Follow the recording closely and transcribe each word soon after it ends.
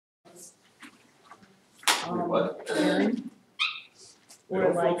What? urine.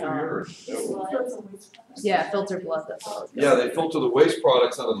 Or like, yeah, filter blood, that's what I was going Yeah, they filter the waste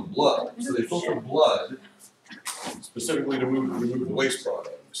products out of the blood. So they filter blood specifically to remove the waste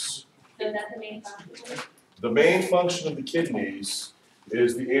products. So that's the main function. The main function of the kidneys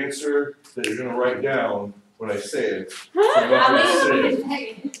is the answer that you're going to write down when I say it. So what I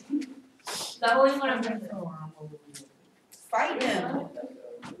say. The only one I'm doing. Fight him.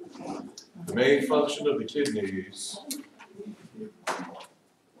 The main function of the kidneys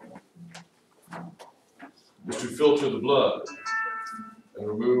is to filter the blood and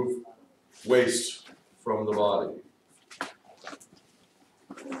remove waste from the body.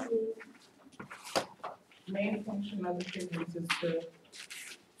 Main function of the kidneys is to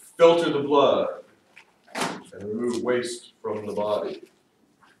Filter the blood and remove waste from the body.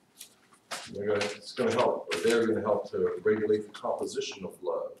 It's going to help, or they're going to help to regulate the composition of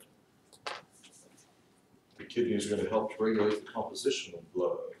blood. The kidneys are going to help to regulate the composition of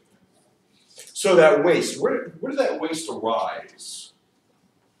blood. So that waste, where did that waste arise?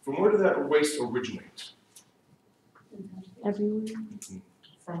 From where did that waste originate? Everywhere.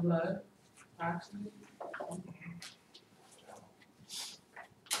 from blood, oxygen.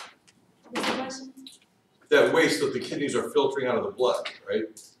 That waste that the kidneys are filtering out of the blood, right?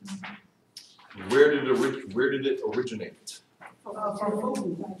 Where did it originate? From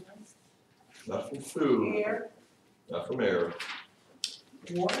food. Not from food, Air, not from air,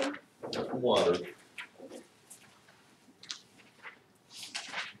 water. not from water.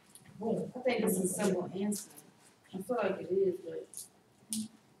 I think this is a simple answer. I feel like it is, but.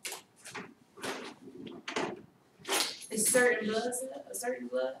 Is certain blood, a certain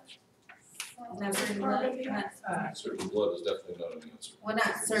blood? Not certain blood, not, Certain blood is definitely not an answer. well,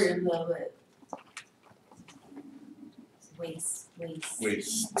 not certain blood, but. Waste.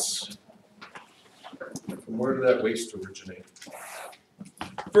 Wastes. From where did that waste originate?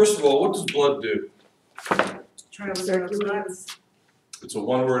 First of all, what does blood do? Circulates. It's a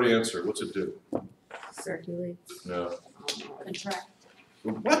one-word answer. What's it do? Circulates. No. Contract.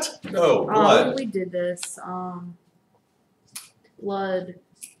 What? No, blood. We did this, blood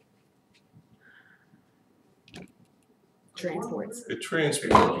transports. It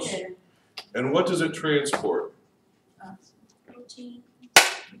transports. And what does it transport? Protein.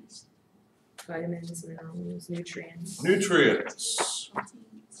 Vitamins, minerals, nutrients. Nutrients.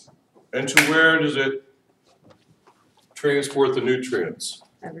 Proteins. And to where does it transport the nutrients?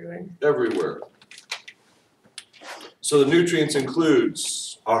 Everywhere. Everywhere. So the nutrients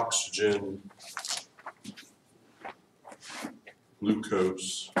includes oxygen,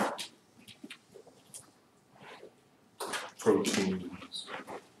 glucose, proteins,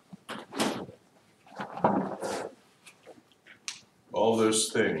 all those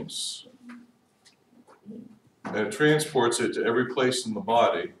things. And it transports it to every place in the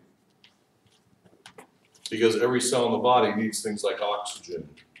body because every cell in the body needs things like oxygen.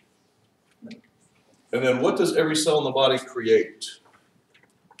 And then what does every cell in the body create?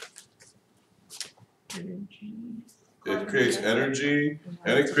 Energy. It creates energy,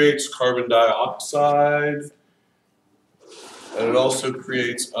 and it creates carbon dioxide, and it also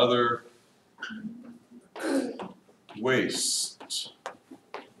creates other waste.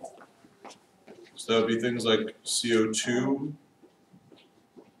 So that would be things like CO2,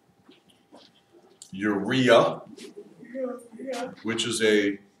 urea, which is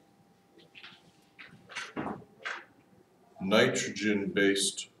a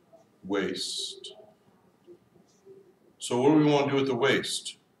nitrogen-based waste. So what do we want to do with the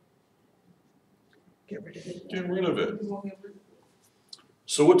waste? Get rid of it. Get rid of it.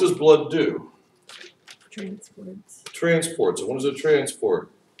 So what does blood do? Transports. Transports. And what does it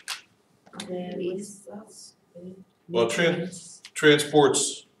transport? Waste. Well,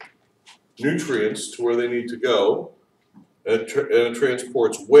 transports nutrients to where they need to go, and it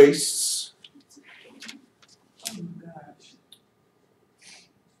transports wastes. Oh my gosh.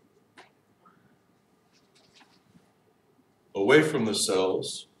 Away from the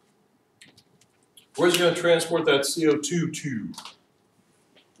cells. Where's it going to transport that CO2 to?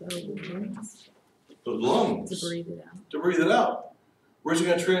 The lungs. To breathe it out. To breathe it out. Where's it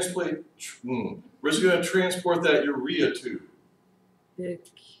going to transport? Where's it going to transport that urea to? The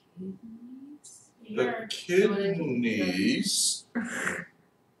kidneys. The kidneys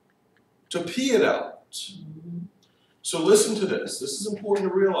to pee it out. So listen to this. This is important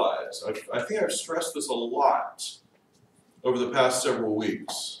to realize. I think I've stressed this a lot over the past several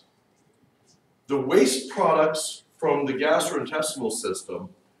weeks. The waste products from the gastrointestinal system,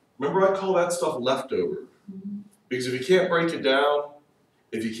 remember I call that stuff leftover. Because if you can't break it down,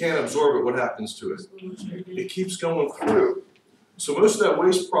 If you can't absorb it, what happens to it? It keeps going through. So most of that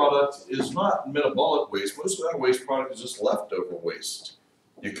waste product is not metabolic waste. Most of that waste product is just leftover waste.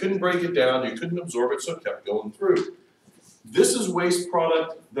 You couldn't break it down, you couldn't absorb it, so it kept going through. This is waste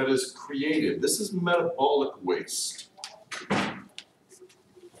product that is created. This is metabolic waste.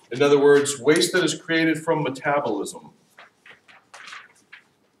 In other words, waste that is created from metabolism.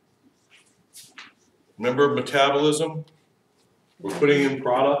 Remember metabolism? We're putting in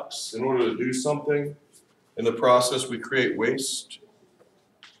products in order to do something. In the process, we create waste.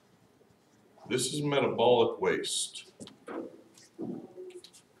 This is metabolic waste.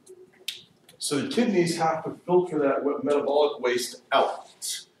 So the kidneys have to filter that metabolic waste out.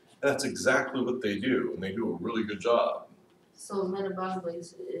 That's exactly what they do, and they do a really good job. So metabolic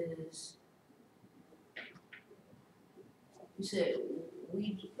waste is, you said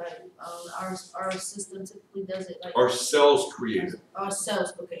we, like, our system typically does it like. Our cells create it. Our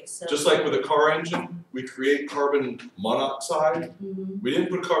cells, okay, cells. Just like with a car engine, we create carbon monoxide. Mhm. We didn't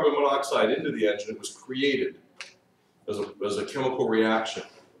put carbon monoxide into the engine, it was created as a chemical reaction.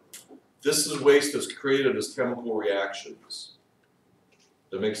 This is waste that's created as chemical reactions.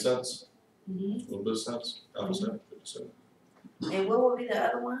 That make sense? Mhm. A little bit of sense? Half a cent? 50 cent? And what would be the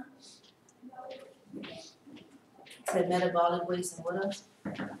other one? Said metabolic waste and what else?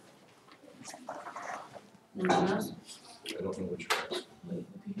 Anything else? I don't know what you're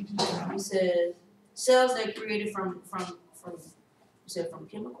asking. You said cells that are created from you said from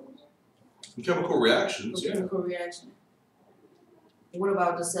chemicals? And chemical reactions, From yeah. chemical reaction. What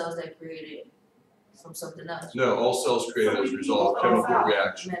about the cells that are created from something else? No, all cells created as a result of chemical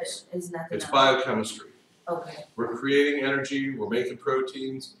reactions. It's nothing It's else. biochemistry. Okay. We're creating energy, we're making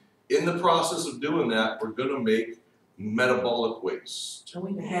proteins. In the process of doing that, we're gonna make metabolic waste And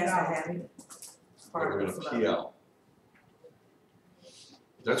we has to have it. that we're Part gonna of pee out.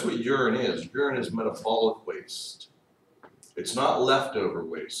 That's what urine is. Urine is metabolic waste. It's not leftover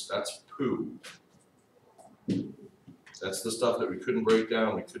waste, that's poo. That's the stuff that we couldn't break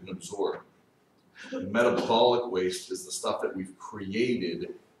down, we couldn't absorb. Metabolic waste is the stuff that we've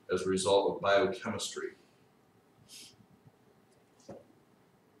created as a result of biochemistry. Does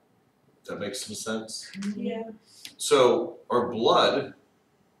that make some sense? Yeah. So our blood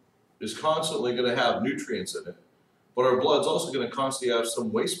is constantly going to have nutrients in it, but our blood's also going to constantly have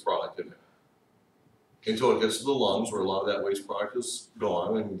some waste product in it until it gets to the lungs where a lot of that waste product is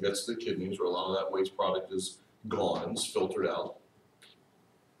gone, and it gets to the kidneys where a lot of that waste product is gone, it's filtered out.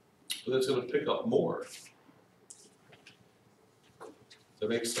 But it's going to pick up more. Does that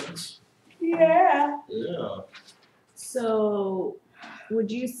make sense? Yeah. Yeah. So,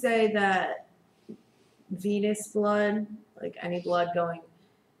 would you say that venous blood, like any blood going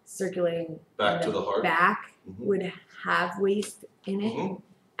circulating Back in to the heart. back, Mhm. would have waste in it, Mhm.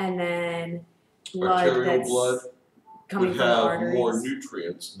 and then blood Arterial that's blood coming would from have arteries? more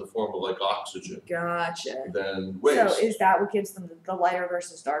nutrients in the form of like oxygen Gotcha. than waste. So is that what gives them the lighter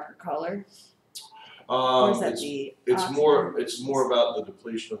versus darker color? Or is that the It's oxygen? it's more about the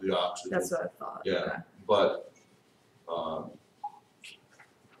depletion of the oxygen. That's what I thought. Yeah. Okay. But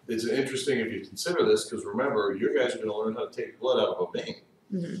it's interesting if you consider this, because remember, you guys are going to learn how to take blood out of a vein.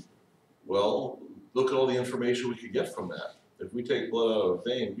 Mhm. Well, look at all the information we could get from that. If we take blood out of a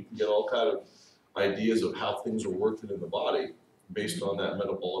vein, we can get all kind of ideas of how things are working in the body based on that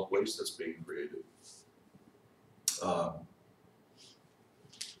metabolic waste that's being created.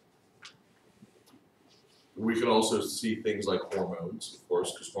 We can also see things like hormones, of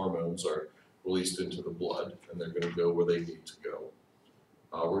course, because hormones are released into the blood and they're going to go where they need to go.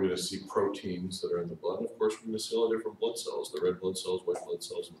 We're going to see proteins that are in the blood, and of course, we're going to see all the different blood cells, the red blood cells, white blood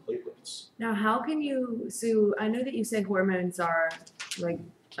cells, and platelets. Now, how can you? So I know that you said hormones are like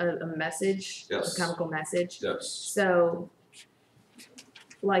a message, Yes. a chemical message. Yes. So,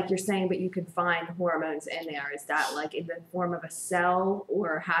 like you're saying, but you can find hormones in there. Is that like in the form of a cell,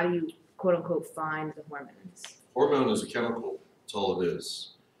 or how do you quote unquote find the hormones? Hormone is a chemical. That's all it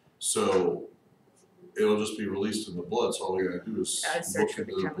is. So it'll just be released in the blood. So all you're going to do is Search look for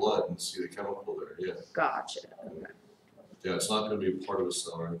into the the chemical. blood and see the chemical there. Yeah. Gotcha. Okay. Yeah, it's not going to be a part of a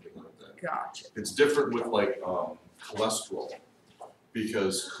cell or anything like that. Gotcha. It's different with like cholesterol,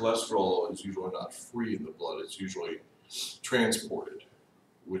 because cholesterol is usually not free in the blood. It's usually transported,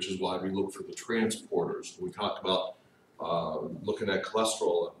 which is why we look for the transporters. When we talk about looking at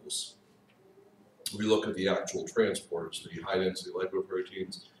cholesterol levels, we look at the actual transporters, the high density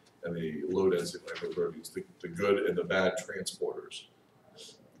lipoproteins and the low density lipoproteins, the good and the bad transporters,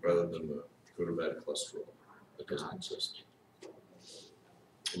 rather than the good or bad cholesterol that doesn't exist.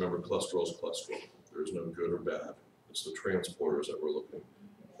 Remember, cholesterol is cholesterol. There is no good or bad. It's the transporters that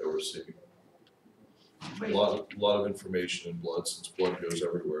we're seeing. A lot of information in blood, since blood goes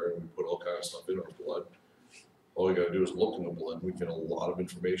everywhere and we put all kinds of stuff in our blood. All we gotta do is look in the blood, we get a lot of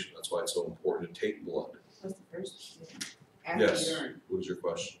information. That's why it's so important to take blood. What's the first? After Yes. urine. What is your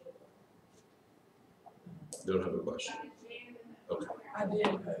question? You don't have a question? Okay. I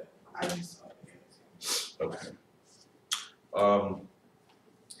did, but I just. Okay.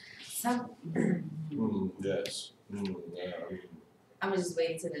 Yes. Yeah. I'm just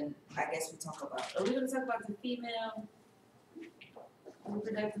waiting till then, I guess we talk about, are we gonna talk about the female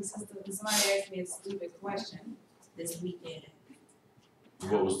reproductive system? Because somebody asked me a stupid question this weekend.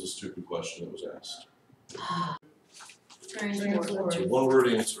 What was the stupid question that was asked? Transport. So one word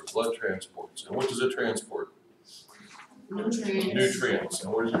answer, blood transports. And what does it transport? Nutrients. Nutrients.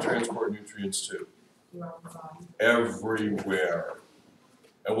 And where does it transport nutrients to? Everywhere.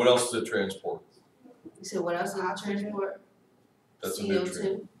 And what else does it transport? You said what else does it transport? That's a CO2,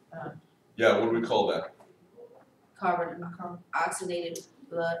 nutrient. Yeah, what do we call that? carbon, oxygenated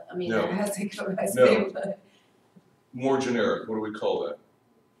blood, I mean, No. it has to come as No. blood. More generic, what do we call that?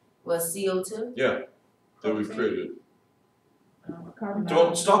 What, CO2? Yeah, that we've created. Carbon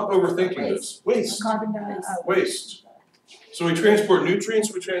Don't stop overthinking this. Waste. Carbon dioxide. Waste. So we transport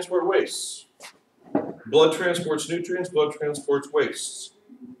nutrients, we transport wastes. Blood transports nutrients, blood transports wastes.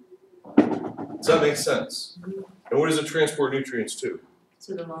 Does that make sense? And what does it transport nutrients to?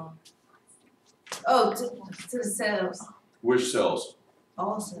 To the lung. Oh, to the cells, Which cells?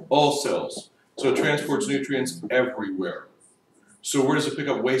 also. All cells. So it transports nutrients everywhere. So where does it pick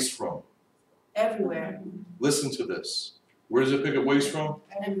up waste from? Everywhere. Listen to this. Where does it pick up waste from?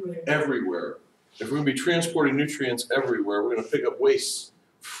 Everywhere. Everywhere. If we're going to be transporting nutrients everywhere, we're going to pick up waste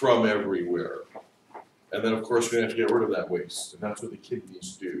from everywhere. And then, of course, we're going to have to get rid of that waste. And that's what the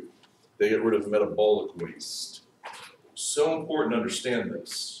kidneys do. They get rid of metabolic waste. So important to understand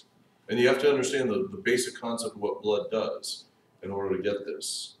this. And you have to understand the basic concept of what blood does in order to get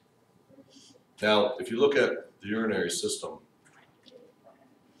this. Now, if you look at the urinary system,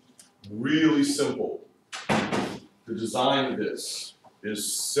 really simple. The design of this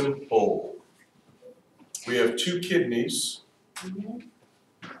is simple. We have two kidneys.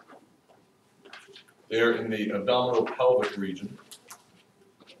 They're in the abdominopelvic region.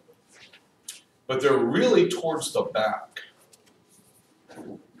 But they're really towards the back.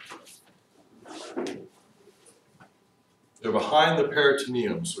 They're behind the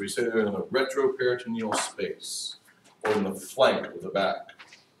peritoneum, so we say they're in the retroperitoneal space, or in the flank of the back.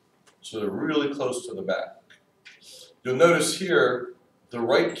 So they're really close to the back. You'll notice here, the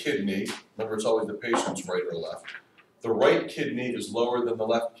right kidney, remember it's always the patient's right or left, the right kidney is lower than the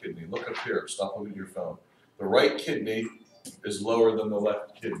left kidney. Look up here, stop looking at your phone. The right kidney is lower than the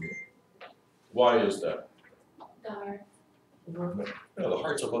left kidney. Why is that? No, the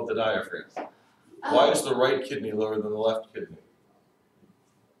heart's above the diaphragm. Why is the right kidney lower than the left kidney?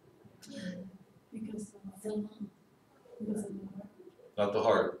 Because Not the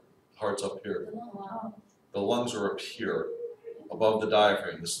heart. The heart's up here. The lungs are up here, above the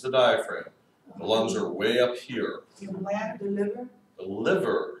diaphragm. This is the diaphragm. The lungs are way up here. the liver. The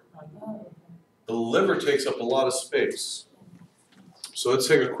liver. The liver takes up a lot of space. So let's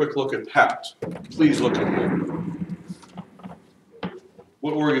take a quick look at Pat. Please look at me.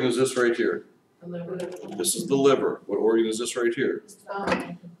 What organ is this right here? The liver. This is the liver. What organ is this right here?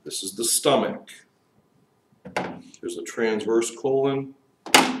 Stomach. This is the stomach. There's the transverse colon,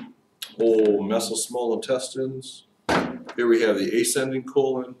 whole mess of small intestines. Here we have the ascending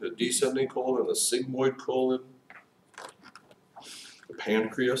colon, the descending colon, the sigmoid colon, the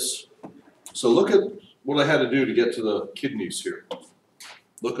pancreas. So look at what I had to do to get to the kidneys here.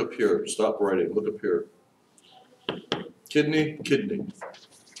 Look up here, stop writing, look up here. Kidney, kidney.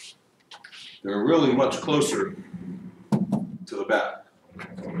 They're really much closer to the back.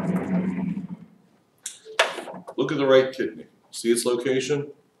 Look at the right kidney. See its location?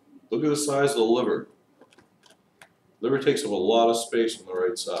 Look at the size of the liver. Liver takes up a lot of space on the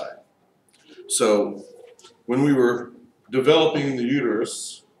right side. So when we were developing the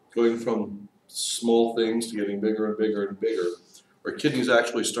uterus, going from small things to getting bigger and bigger and bigger, our kidneys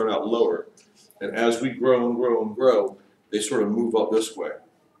actually start out lower. And as we grow and grow and grow, they sort of move up this way.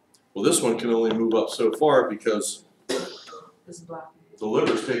 Well, this one can only move up so far because the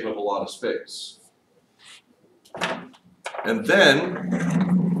liver's taking up a lot of space. And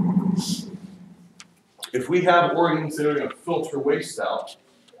then, if we have organs that are going to filter waste out,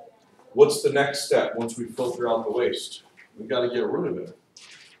 what's the next step once we filter out the waste? We've got to get rid of it.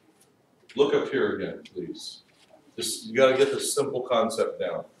 Look up here again, please. You got to get this simple concept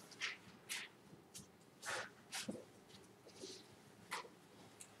down.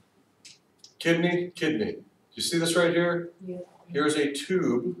 Kidney. You see this right here? Yeah. Here's a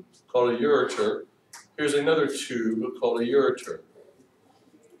tube called a ureter. Here's another tube called a ureter.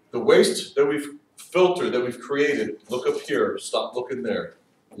 The waste that we've filtered, that we've created, look up here, stop looking there,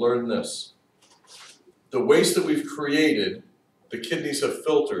 learn this. The waste that we've created, the kidneys have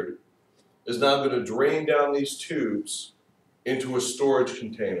filtered, is now going to drain down these tubes into a storage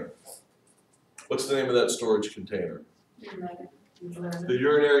container. What's the name of that storage container? The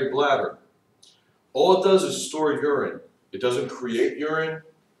urinary bladder. All it does is store urine. It doesn't create urine.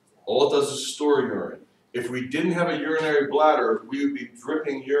 All it does is store urine. If we didn't have a urinary bladder, we would be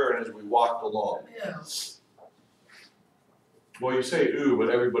dripping urine as we walked along. Yeah. Well, you say ooh, but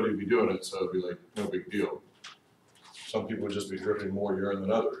everybody would be doing it, so it'd be like no big deal. Some people would just be dripping more urine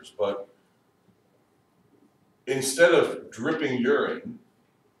than others, but instead of dripping urine,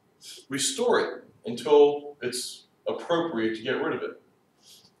 we store it until it's appropriate to get rid of it.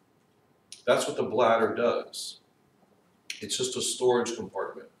 That's what the bladder does. It's just a storage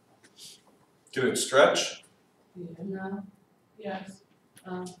compartment. Can it stretch? No. Yes.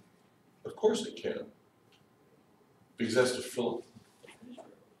 Of course it can. Because that's to fill it.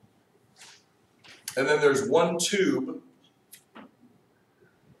 And then there's one tube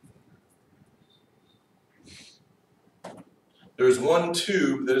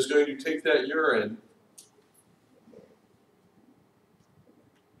that is going to take that urine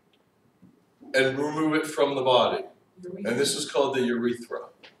and remove it from the body. And this is called the urethra.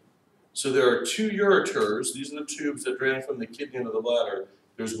 So there are two ureters. These are the tubes that drain from the kidney into the bladder.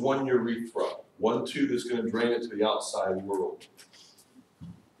 There's one urethra. One tube is going to drain it to the outside world.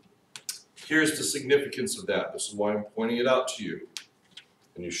 Here's the significance of that. This is why I'm pointing it out to you.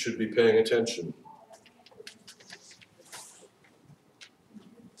 And you should be paying attention.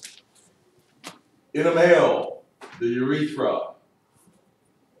 In a male, the urethra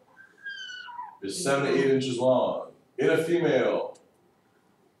is 7 to 8 inches long. In a female,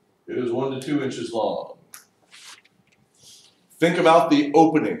 it is 1 to 2 inches long. Think about the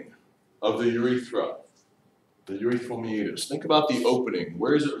opening of the urethra, the urethral meatus. Think about the opening.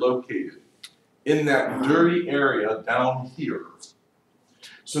 Where is it located? In that dirty area down here.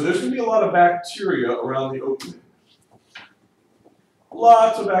 So there's going to be a lot of bacteria around the opening.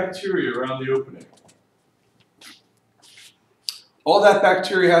 Lots of bacteria around the opening. All that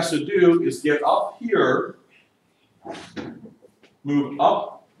bacteria has to do is get up here, move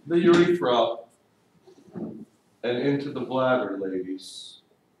up the urethra, and into the bladder, ladies.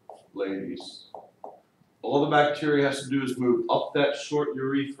 All the bacteria has to do is move up that short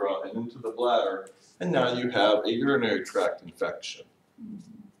urethra and into the bladder, and now you have a urinary tract infection.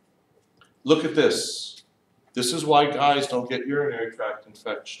 Look at this. This is why guys don't get urinary tract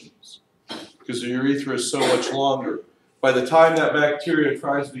infections, because the urethra is so much longer. By the time that bacteria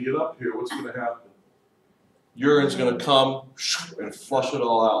tries to get up here, what's going to happen? Urine's going to come and flush it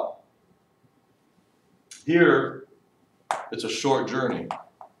all out. Here, it's a short journey.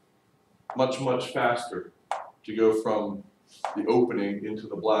 Much, much faster to go from the opening into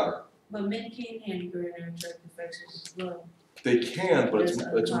the bladder. But men can have urinary tract infections as well. They can, but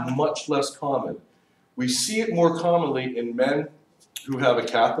it's much less common. We see it more commonly in men who have a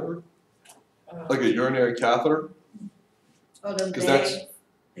catheter, like a urinary catheter. Oh, the Because that's,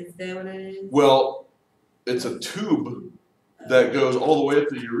 is that what it is? well, it's a tube that goes all the way up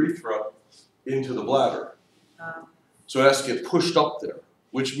the urethra into the bladder. So it has to get pushed up there,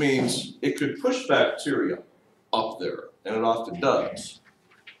 which means it could push bacteria up there, and it often does.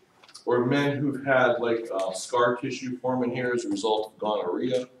 Or men who've had like scar tissue forming here as a result of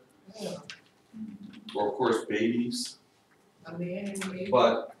gonorrhea. Or of course babies.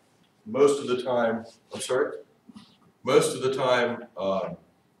 But most of the time,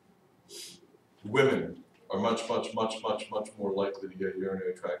 women are much more likely to get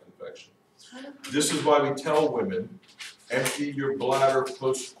urinary tract infection. This is why we tell women, empty your bladder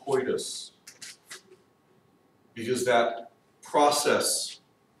post-coitus. Because that process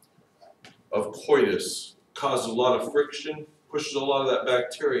of coitus causes a lot of friction, pushes a lot of that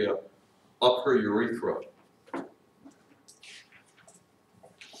bacteria up her urethra.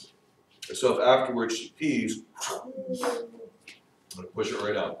 So if afterwards she pees, I'm gonna push it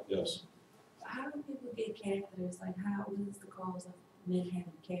right out, yes. How do people get catheters? Like, what is the cause of men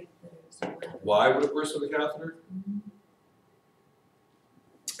having catheters? Or whatever? Why would a person have a catheter?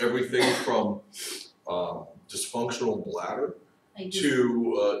 Everything from dysfunctional bladder Like,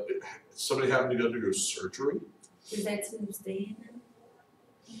 to somebody having to undergo surgery. is that tube staying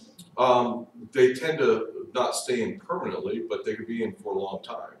in? They tend to not stay in permanently, but they could be in for a long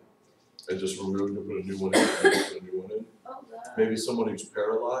time. And just remove and put a new one in, and put a new one in. Oh, God. maybe someone who's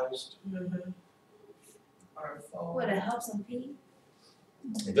paralyzed. Mhm. Or fall. Would it help some pee?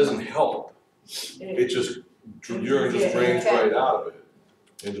 It doesn't help. It just, urine just drains right out of it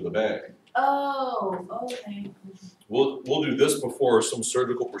into the bag. Oh, okay. We'll do this before some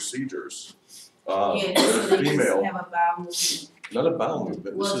surgical procedures. Yeah, just so they Female, can have a bowel movement. not a bowel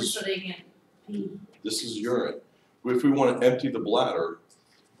movement, Well, this just so is, they can pee. this is urine. If we wanna empty the bladder,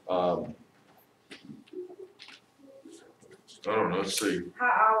 I don't know, let's see.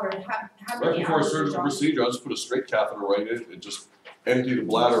 How Right many before a hours? surgical procedure, I'll just put a straight catheter right in and just empty the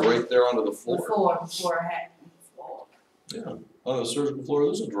bladder right there onto the floor. Before. Yeah, on the surgical floor,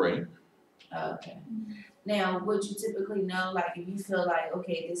 there's a drain. Okay. Now, would you typically know, like, if you feel like,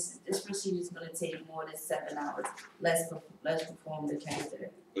 okay, this procedure is gonna take more than 7 hours, let's perform the catheter.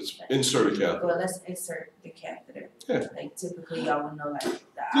 Let's insert a catheter. Well, let's insert the catheter. Yeah. Like typically y'all would know like the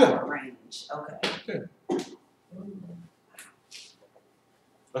Yeah. hour range, okay.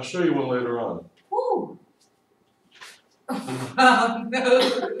 I'll show you one later on. Woo.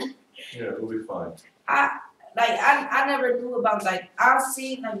 No. Yeah, it'll be fine. I never knew about like I'll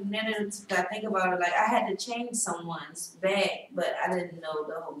see like minutes that I think about it like I had to change someone's bag but I didn't know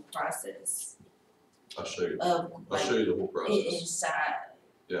the whole process I'll show you. of I'll like show you the whole it process. inside.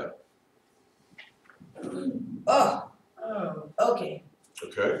 Yeah. Oh, Oh. okay.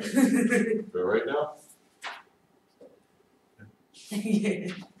 Okay, go right now.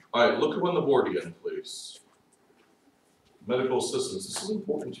 Yeah. Alright, look up on the board again, please. Medical assistants, this is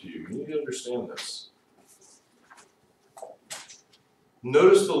important to you. You need to understand this.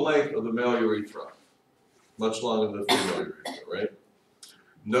 Notice the length of the male urethra, much longer than the female urethra, right?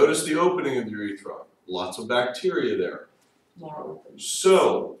 Notice the opening of the urethra, lots of bacteria there. More open.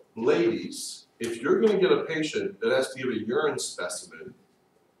 So, ladies, if you're gonna get a patient that has to give a urine specimen,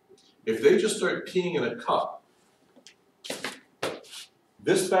 if they just start peeing in a cup,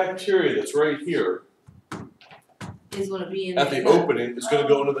 this bacteria that's right here It's gonna be in at the opening is gonna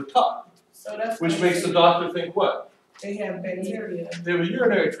go into the cup, So that's. which why makes the doctor think what? They have bacteria. They have a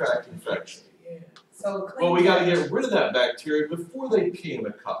urinary tract infection. Yeah. So clean. Well, we gotta get rid of that bacteria before they pee in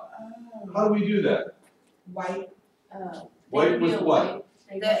the cup. Oh. How do we do that? White Wipe with what?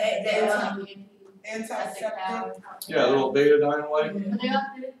 antiseptic. Yeah, a little betadine wipe? Yeah.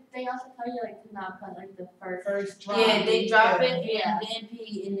 They also tell you like to not put like the first. First drop. Yeah, they drop it Yeah. and then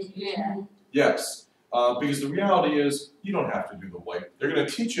pee in it. Yeah. Yes, because the reality is, you don't have to do the wipe. They're gonna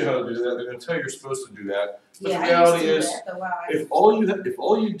teach you how to do that, they're gonna tell you you're supposed to do that. But the Yeah, I reality used to is, do that after a while. if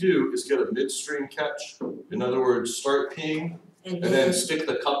all you do is get a midstream catch, in other words, start peeing and then stick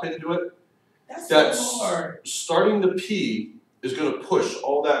the cup into it, That's that's so hard. starting to pee is gonna push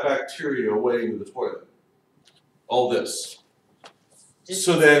all that bacteria away into the toilet. All this. Just-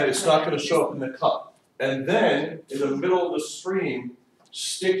 So then it's not gonna show up in the cup. And then, in the middle of the stream,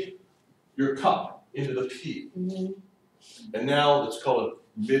 stick your cup into the pee. Mhm. And now it's called a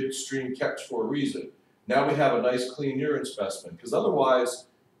midstream catch for a reason. Now we have a nice clean urine specimen, because otherwise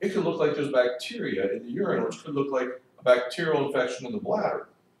it could look like there's bacteria in the urine, which could look like a bacterial infection in the bladder,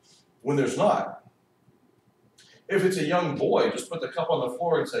 when there's not. If it's a young boy, just put the cup on the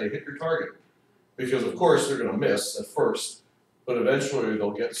floor and say, hit your target. Because of course they're gonna miss at first, but eventually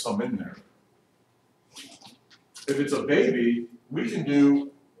they'll get some in there. If it's a baby, we can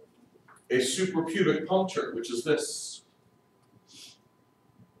do a suprapubic puncture, which is this.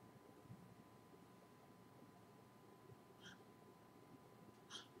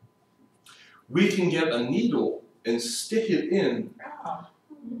 We can get a needle and stick it in Oh.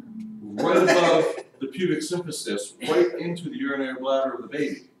 right above the pubic symphysis, right into the urinary bladder of the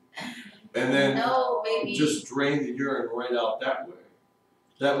baby. And then No, baby. just drain the urine right out that way.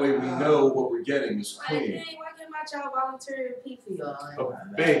 That way we know what we're getting is Why clean. can't my child volunteer to pee for y'all? Oh,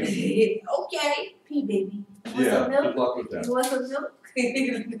 baby, Okay, pee baby. You want yeah, some milk? good luck with that. You want some milk?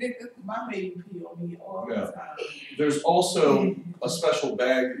 My baby pee on me all Yeah. the time. There's also a special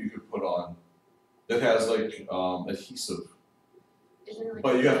bag that you could put on that has like adhesive,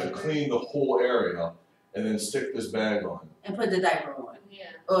 but you have to clean the whole area and then stick this bag on. And put the diaper on. Yeah.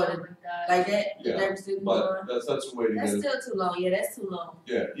 Or Like that. like that? The Yeah, diaper still But on? that's a way to That's get it. still too long. Yeah, that's too long.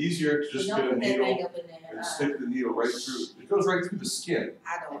 Yeah, easier to just Don't get a put that needle thing up in there. and stick the needle right through. It goes right through the skin.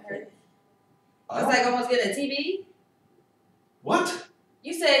 I don't think. I It's don't- like almost getting a TB. What?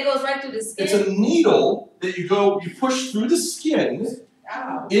 You said it goes right through the skin. It's a needle that you push through the skin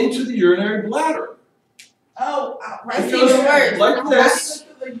Ow. into the urinary bladder. Oh, That's It even goes worse. like this.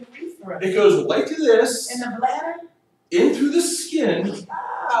 Right into the urethra. It goes like this, In the bladder? in through the skin.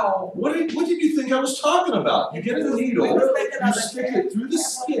 Ow. What did you think I was talking about? You get a needle, We was thinking you of the stick it through the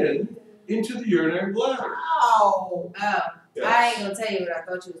skin into the urinary bladder. Ow. Oh, I ain't gonna tell you what I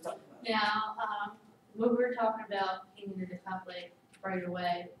thought you was talking about. Now, when we're talking about hanging in the conflict right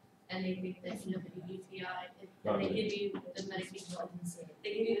away, and they think that you have a UTI, and they give you the medication,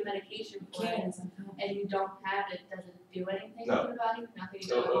 they give you the medication for it, and you don't have it, does it do anything No. to the body? Nothing,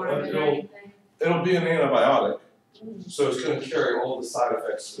 No, no harm or it'll- anything? It'll be an antibiotic, so it's gonna carry all the side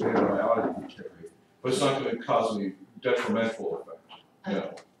effects that an antibiotic would carry, but it's not gonna cause any detrimental effect,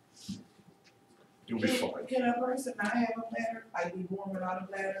 no. You'll be fine. Can a person not have a bladder, like be born without a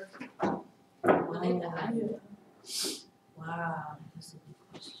bladder? When they die. Wow.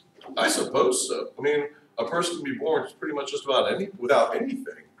 I suppose so. I mean, a person can be born pretty much just about without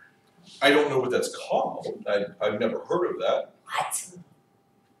anything. I don't know what that's called. I've never heard of that. What?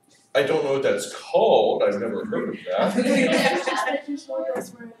 I don't know what that's called. I've never heard of that. I just saw those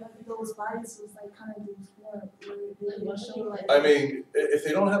where those viruses like kind of I mean, if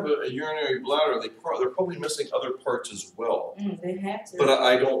they don't have a urinary bladder, they're probably missing other parts as well. They have to. But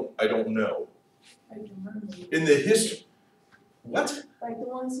I don't know. In the history, what? Like the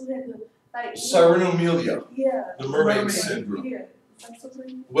ones who had the like. Cyanomelia, Yeah. the mermaid syndrome. Yeah. Like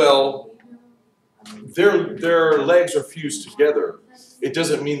something. Well, their legs are fused together. It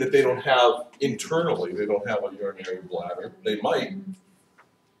doesn't mean that they don't have internally. They don't have a urinary bladder. They might,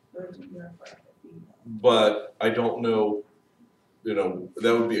 but I don't know. You know,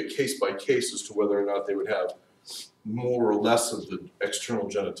 that would be a case by case as to whether or not they would have more or less of the external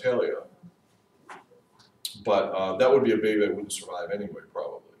genitalia. But that would be a baby that wouldn't survive anyway,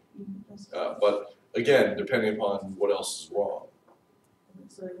 probably. But again, depending upon what else is wrong.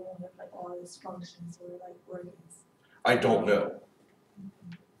 So they won't have like all these functions or like organs. I don't know.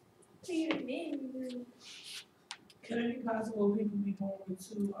 Can it be possible people be born with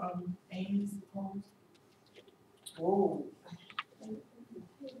two anus holes? Whoa.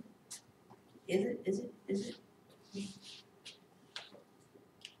 Is it?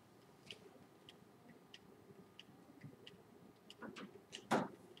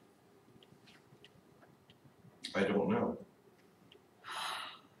 I don't know.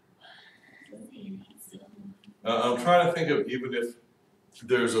 I'm trying to think of even if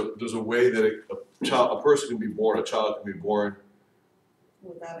there's a way that a person can be born, a child can be born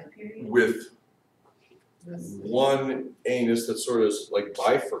Without a period? with one anus that's sort of like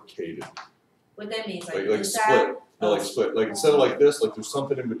bifurcated, What that means, like inside? split, no, like split, like instead of like this, like there's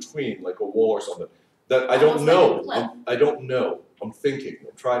something in between, like a wall or something. That I don't Almost like a know. cleft. I don't know. I'm thinking.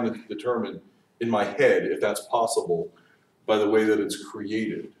 I'm trying to determine in my head if that's possible by the way that it's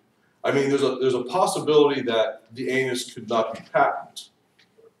created. I mean, there's a possibility that the anus could not be patent.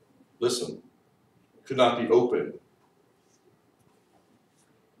 Listen, could not be open.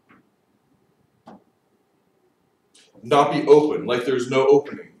 Not be open, like there's no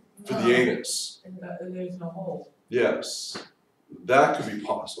opening for the anus. And there's no hole. Yes, that could be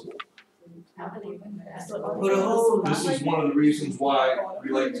possible. Put a hole. This is one of the reasons why we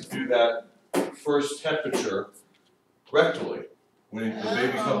like to do that first temperature rectally when the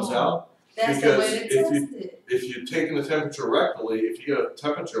baby comes out. That's the way to Because test it. If you're taking the temperature rectally, if you get a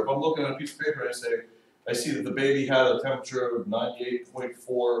temperature, if I'm looking at a piece of paper and I see that the baby had a temperature of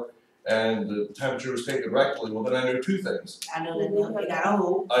 98.4 and the temperature was taken rectally, well then I know two things. I know that they got a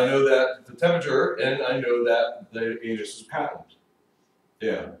hole. I know that the temperature and I know that the anus is patent.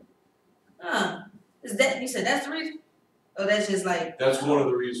 Yeah, Is that, you said that's the reason? Oh, that's just like, that's one of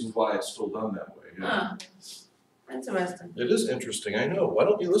the reasons why it's still done that way, yeah. Interesting. It is interesting, I know. Why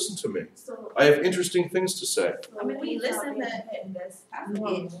don't you listen to me? So. I have interesting things to say. I mean, we listen, but I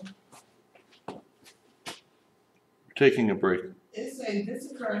forget. Taking a break. It says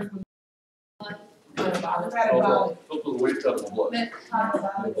this occurs with Metabolic. metabolic. Filter the waste out of the blood.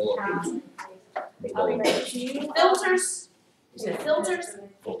 Filters? You said filters?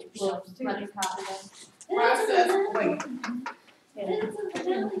 Filters. Process, wait,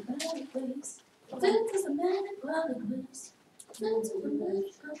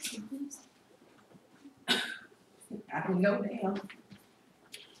 I can go now.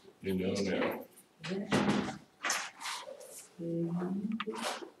 You know now.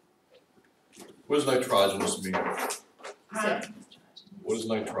 What does nitrogenous mean? What does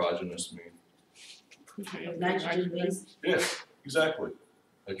nitrogenous mean? Nitrogen waste. Yes, exactly.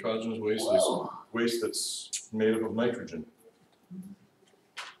 Nitrogenous waste is waste that's made up of nitrogen.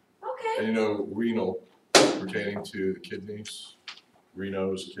 Okay. And you know, renal pertaining to the kidneys.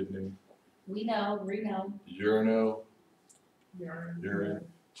 Reno is kidney. We know. Urino, urine.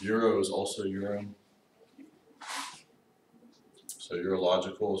 Uro is also urine. So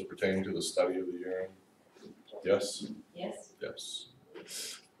urological is pertaining to the study of the urine. Yes? Yes. Yes.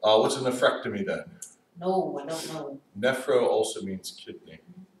 What's a nephrectomy then? No, I don't know. Nephro also means kidney.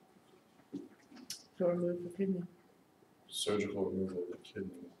 To remove the kidney. Surgical removal of the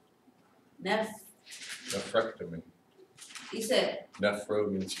kidney. Nephrectomy. You said,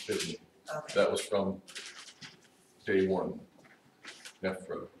 Nephro means kidney. okay. That was from day one.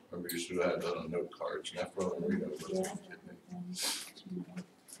 Nephro. Remember, you should have had that on note cards. Nephro and renal was the kidney.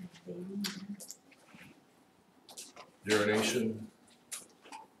 Urination.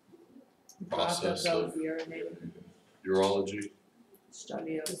 Process of urinating. urology.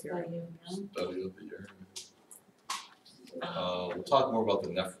 Study of urine. Study of the urine. We'll talk more about the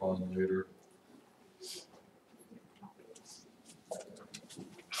nephron later.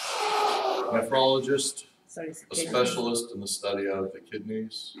 Nephrologist, Studies a kidneys. specialist in the study of the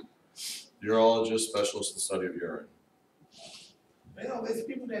kidneys. Urologist, specialist in the study of urine. You know, it's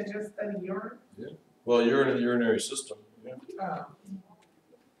people that just study urine. Well, urine and the urinary system. Yeah.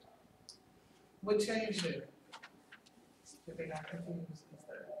 What changed it? That they got confused and stuff.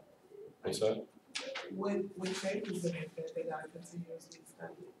 What's that? What changes in it that they got continuously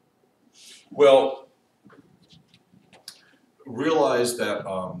studied? Well, realize that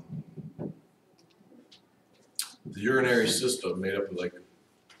the urinary system made up of like,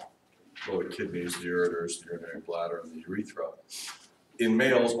 well, the kidneys, the ureters, the urinary bladder, and the urethra, in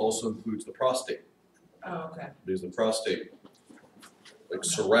males also includes the prostate. Oh, okay. Because the prostate like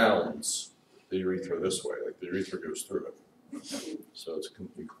surrounds the urethra this way, like the urethra goes through it. So it's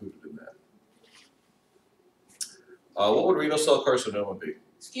included in that. What would renal cell carcinoma be?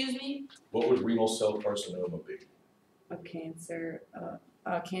 Excuse me? What would renal cell carcinoma be? A cancer,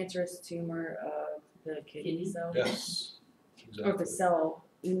 a cancerous tumor of the kidney cell. Yes. Or the cell,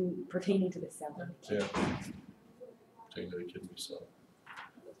 pertaining to the cell. Yeah. Taking the kidney cell.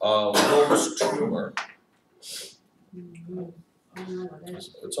 Wilms tumor.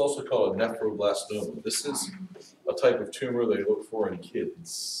 It's also called a nephroblastoma. This is a type of tumor they look for in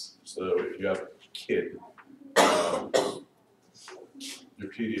kids. So if you have a kid, your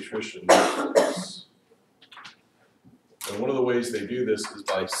pediatrician knows this. And one of the ways they do this is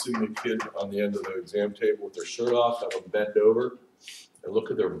by sitting the kid on the end of the exam table with their shirt off, have them bend over, and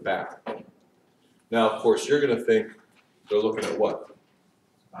look at their back. Now, of course, you're going to think they're looking at what?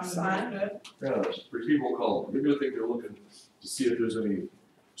 Sign. Yeah, for people call them. You're going to think they're looking to see if there's any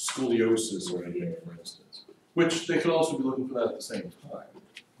scoliosis or anything, for instance. Which they could also be looking for that at the same time.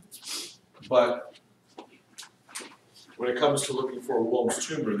 But when it comes to looking for a Wilms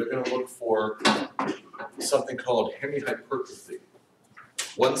tumor, they're going to look for something called hemihypertrophy.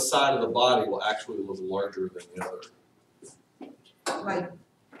 One side of the body will actually look larger than the other. Like,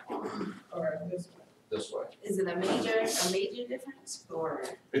 Or this one. This way. is it a major difference or?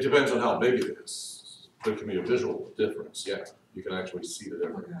 It depends on how big it is. There can be a visual difference, yeah. You can actually see the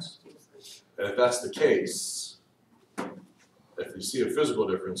difference. And if that's the case, if you see a physical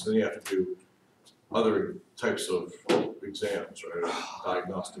difference, then you have to do other types of exams, right,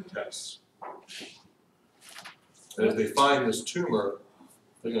 diagnostic tests. And if they find this tumor,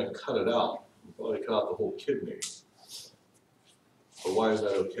 they're going to cut it out. They'll probably cut out the whole kidney. But why is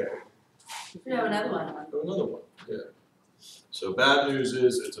that okay? We have another one. Another one, yeah. So bad news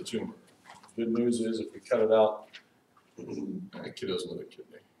is it's a tumor. Good news is if we cut it out, that kid doesn't have a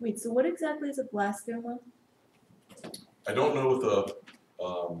kidney. Wait, so what exactly is a blastoma? I don't know what the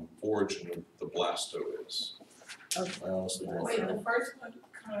origin of the blasto is. Okay. I honestly don't Wait, know. the first one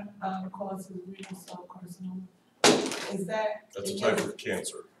causes renal cell carcinoma. Is that? That's a type of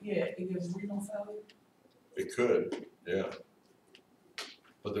cancer. Yeah, it gives renal cell. It could, yeah.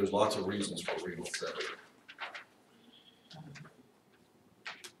 But there's lots of reasons for renal failure.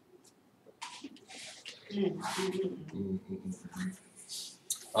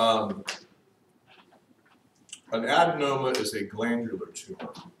 An adenoma is a glandular tumor.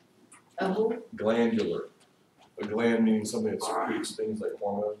 A who? Glandular. A gland means something that secretes things like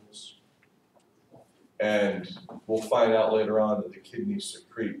hormones. And we'll find out later on that the kidneys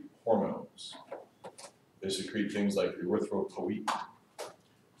secrete hormones. They secrete things like erythropoietin,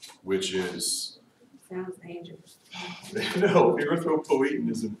 which is Sounds dangerous. no, erythropoietin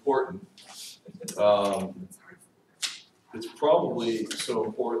is important. It's probably so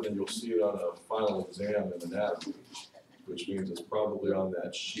important that you'll see it on a final exam in anatomy, which means it's probably on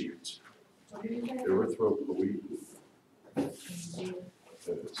that sheet. Erythropoietin. It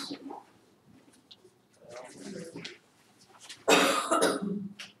is.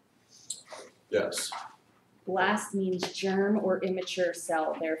 Yes. Blast means germ or immature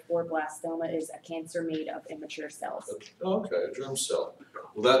cell, therefore blastoma is a cancer made of immature cells. Okay, a germ cell.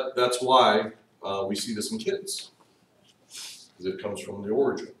 Well, that's why we see this in kids, because it comes from the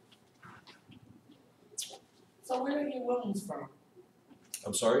origin. So where do you get Williams from?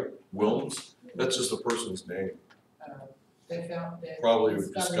 I'm sorry, Wilms? That's just a person's name. They found that. Probably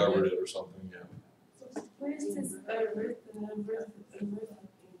discovered it or something, yeah. Where's this Erythropoietin? I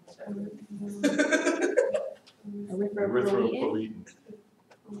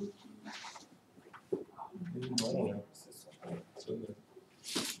don't know. It's in there.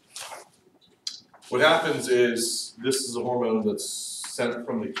 What happens is, this is a hormone that's sent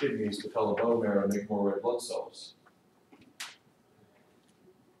from the kidneys to tell the bone marrow to make more red blood cells.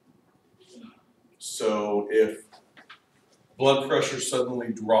 So if blood pressure suddenly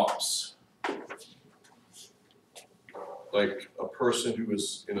drops, like a person who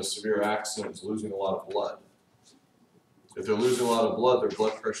is in a severe accident is losing a lot of blood. If they're losing a lot of blood, their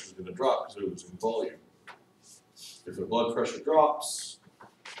blood pressure is going to drop because they're losing volume. If their blood pressure drops,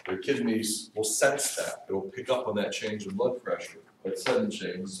 their kidneys will sense that. They will pick up on that change in blood pressure, that sudden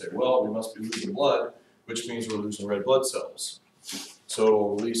change, and say, well, we must be losing blood, which means we're losing red blood cells. So it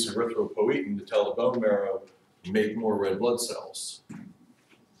will release erythropoietin to tell the bone marrow, make more red blood cells.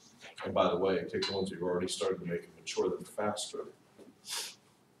 And by the way, take the ones you've already started to make and mature them faster.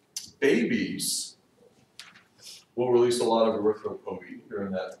 Babies will release a lot of erythropoietin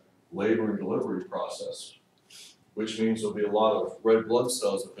during that labor and delivery process, which means there'll be a lot of red blood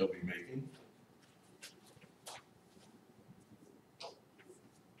cells that they'll be making.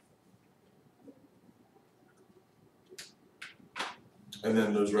 And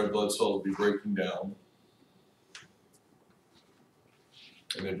then those red blood cells will be breaking down.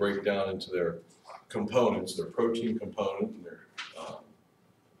 And they break down into their components, their protein component and their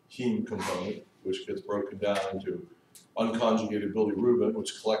heme component, which gets broken down into unconjugated bilirubin,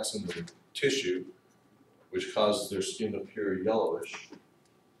 which collects in the tissue, which causes their skin to appear yellowish.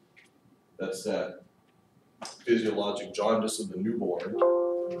 That's that physiologic jaundice of the newborn,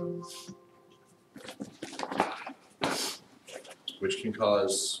 which can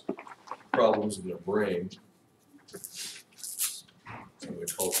problems in the brain. Something they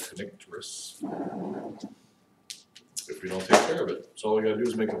call connectors. If we don't take care of it. So all we gotta do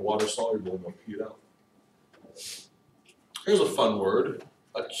is make it water soluble and they'll pee it out. Here's a fun word,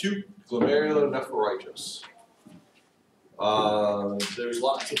 acute glomerulonephritis. There's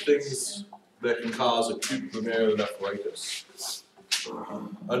lots of things that can cause acute glomerulonephritis.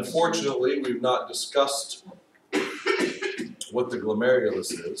 Unfortunately, we've not discussed what the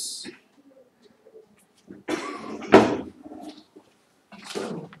glomerulus is.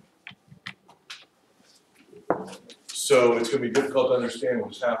 So it's going to be difficult to understand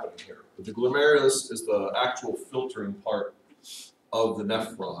what's happening here. But the glomerulus is the actual filtering part of the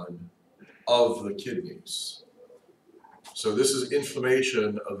nephron of the kidneys. So this is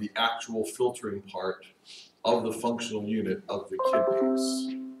inflammation of the actual filtering part of the functional unit of the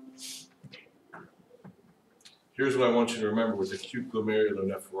kidneys. Here's what I want you to remember with acute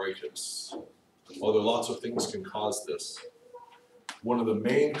glomerulonephritis. Although lots of things can cause this, one of the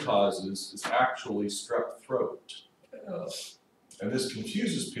main causes is actually strep throat. And this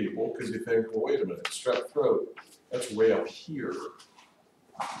confuses people because they think, well, wait a minute, strep throat, that's way up here.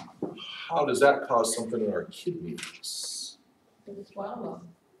 How does that cause something in our kidneys? It's wild.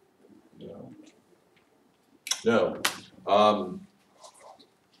 No.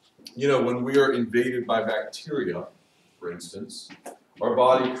 You know, when we are invaded by bacteria, for instance, our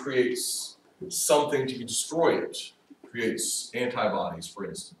body creates something to destroy it. Creates antibodies, for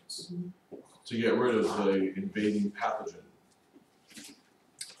instance, to get rid of the invading pathogen.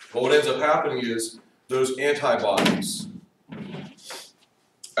 But what ends up happening is those antibodies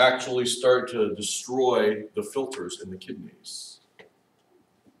actually start to destroy the filters in the kidneys.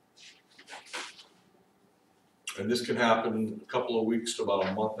 And this can happen a couple of weeks to about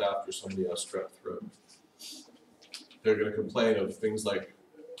a month after somebody has strep throat. They're going to complain of things like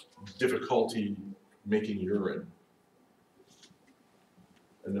difficulty making urine.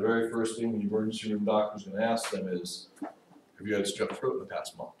 And the very first thing the emergency room doctor is going to ask them is, have you had strep throat in the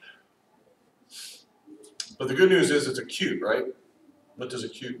past month? But the good news is it's acute, right? What does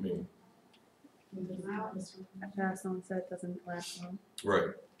acute mean? Someone said it doesn't last long.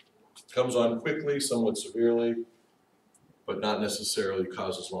 Right. Comes on quickly, somewhat severely, but not necessarily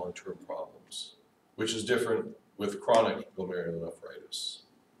causes long-term problems, which is different with chronic glomerulonephritis,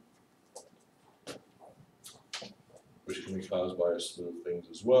 which can be caused by a slew of things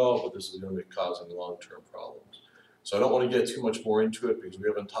as well, but this is going to be causing long-term problems. So I don't want to get too much more into it because we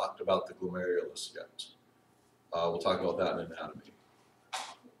haven't talked about the glomerulus yet. We'll talk about that in anatomy.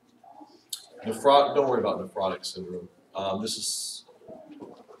 Don't worry about nephrotic syndrome. This is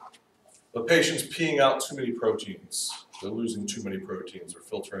the patient's peeing out too many proteins. They're losing too many proteins. They're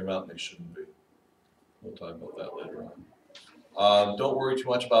filtering them out and they shouldn't be. We'll talk about that later on. Don't worry too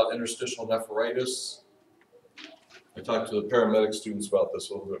much about interstitial nephritis. I talked to the paramedic students about this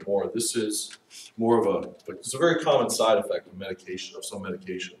a little bit more. This is more of it's a very common side effect of medication, of some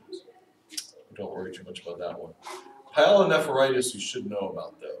medications. Don't worry too much about that one. Pyelonephritis you should know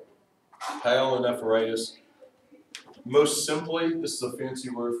about though. Pyelonephritis, most simply, this is a fancy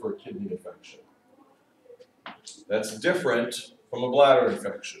word for a kidney infection. That's different from a bladder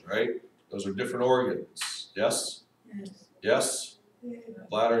infection, right? Those are different organs. Yes? Yes. Yes? Yeah.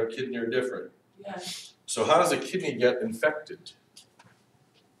 Bladder and kidney are different. Yes. So how does a kidney get infected?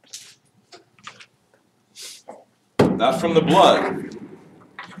 Not from the blood,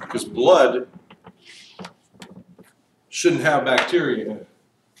 because blood shouldn't have bacteria in it.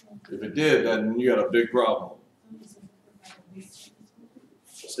 If it did, then you got a big problem.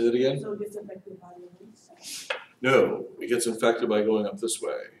 Say that again? So it gets affected by the release. No, it gets infected by going up this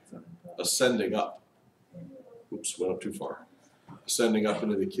way, ascending up. Oops, went up too far. Ascending up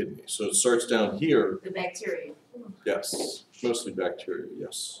into the kidney. So it starts down here. The bacteria. Yes, mostly bacteria,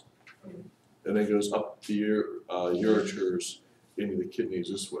 yes. And then goes up the ureters into the kidneys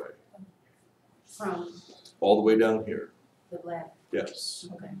this way, From all the way down here, the bladder. yes.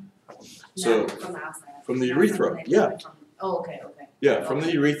 Okay. So, Not from the outside. from the Not urethra, something yeah. that's from- Oh, okay, okay. Yeah, from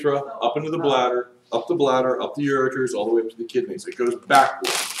the urethra, up into the bladder, up the ureters, all the way up to the kidneys. It goes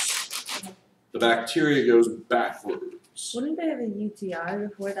backwards. The bacteria goes backwards. Wouldn't they have a UTI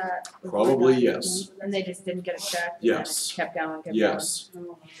before that? Probably, yes. And they just didn't get it checked? and then it Yes. kept going, kept going? Yes,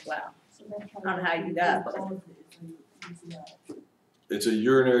 Wow. I don't know how you do that, but. it's a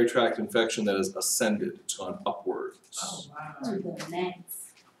urinary tract infection that has ascended, it's gone upwards. Oh, wow. To the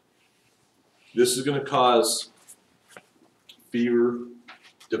next. This is gonna cause fever,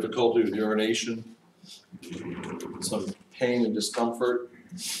 difficulty with urination, some pain and discomfort.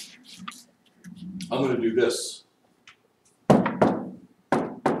 I'm gonna do this.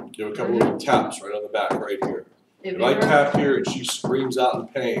 Give a couple little taps right on the back, right here. If I tap here and she screams out in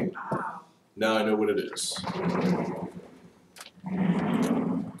pain, Wow. now I know what it is.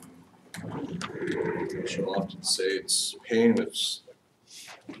 She'll often say it's pain, it's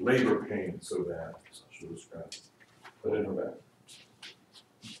labor pain, it's so bad. So she'll describe it. Put it in her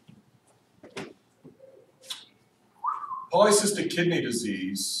back. Polycystic kidney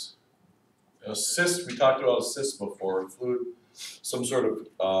disease. A cyst, we talked about a cyst before, fluid, some sort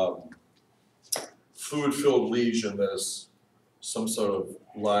of fluid-filled lesion that has some sort of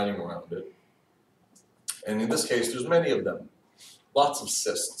lining around it. And in this case, there's many of them. Lots of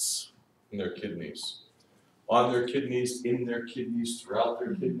cysts in their kidneys. On their kidneys, in their kidneys, throughout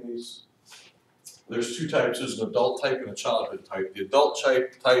their kidneys. There's two types, there's an adult type and a childhood type. The adult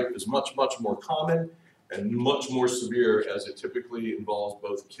type is much, much more common and much more severe as it typically involves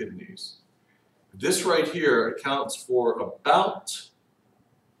both kidneys. This right here accounts for about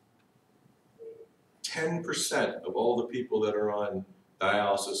 10% of all the people that are on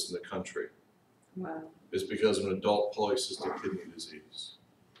dialysis in the country. Wow. Is because of an adult polycystic kidney disease.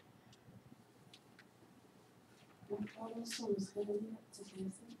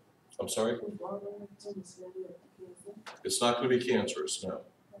 I'm sorry? It's not going to be cancerous, no.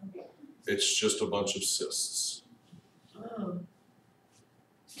 It's just a bunch of cysts. Oh.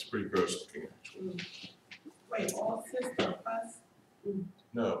 It's pretty gross looking, actually. Wait, all cysts are pus?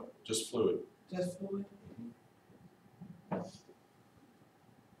 No, just fluid. Just fluid?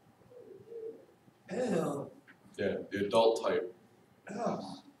 Ew. Yeah, the adult type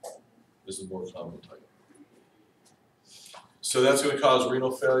Oh. is the more common type. So that's going to cause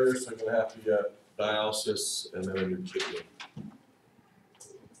renal failure, so you're going to have to get dialysis and then a new kidney.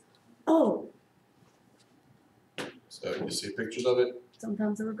 Oh, So you see pictures of it?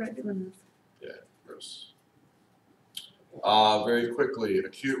 sometimes I regret doing this. Yeah, gross. Very quickly,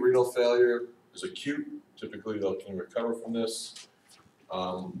 acute renal failure is acute. Typically, they can recover from this.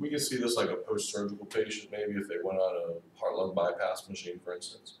 We can see this like a post-surgical patient, maybe if they went on a heart-lung bypass machine, for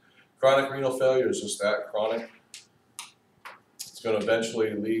instance. Chronic renal failure is just that, chronic. It's going to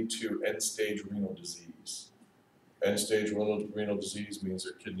eventually lead to end-stage renal disease. End-stage renal disease means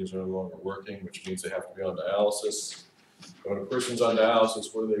their kidneys are no longer working, which means they have to be on dialysis. When a person's on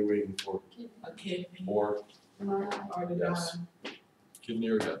dialysis, what are they waiting for? A kidney. For Or the Yes. dime. kidney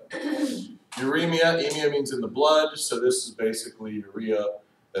or death. Uremia, emia means in the blood, so this is basically urea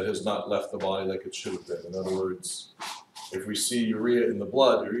that has not left the body like it should have been. In other words, if we see urea in the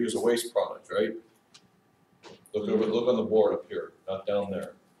blood, urea is a waste product, right? Look on the board up here, not down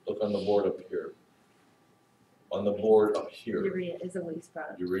there. Look on the board up here. On the board up here. Urea is a waste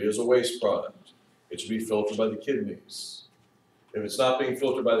product. Urea is a waste product. It should be filtered by the kidneys. If it's not being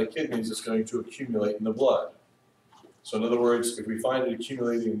filtered by the kidneys, it's going to accumulate in the blood. So in other words, if we find it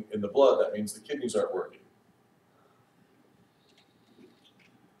accumulating in the blood, that means the kidneys aren't working.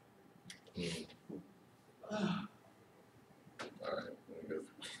 All right, let me go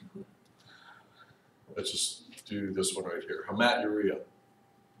through. Let's just do this one right here. Hematuria.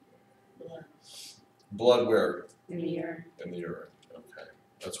 Blood where? In the urine. In the urine. Okay.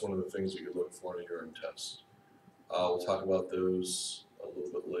 That's one of the things that you look for in a urine test. We'll talk about those a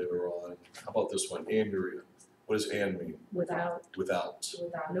little bit later on. How about this one? Anuria. What does an mean? Without. Without.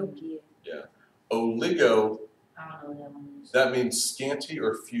 No kid. Oligo, I don't know what that one is. that means scanty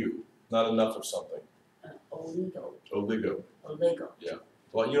or few, not enough of something. Oligo. Oligo. Oligo.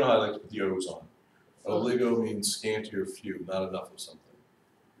 Well, you know how I like to put the O's on. Oligo means scanty or few, not enough of something.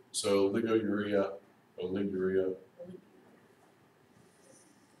 So oligouria, oliguria.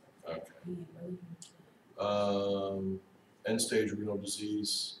 Okay. End-stage renal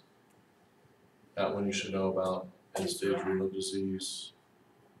disease. That one you should know about. End-stage renal disease,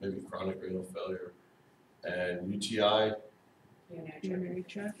 maybe chronic renal failure, and UTI, Urinary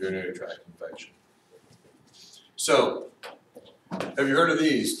tract. urinary tract infection. So, have you heard of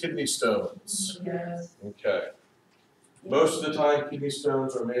these? Kidney stones. Yes. Okay. Most of the time, kidney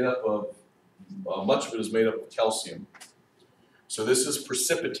stones are made up of, much of it is made up of calcium. So this is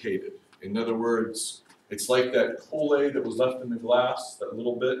precipitated. In other words, it's like that Kool-Aid that was left in the glass, that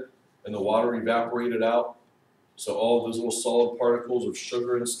little bit, and the water evaporated out. So all of those little solid particles of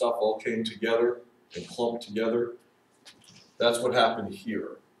sugar and stuff all came together and clumped together. That's what happened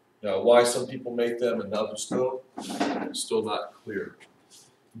here. Now, why some people make them and others don't, it's still not clear.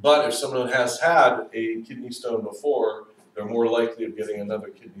 But if someone has had a kidney stone before, they're more likely of getting another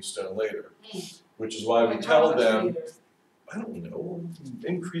kidney stone later. Which is why we tell them, I don't know,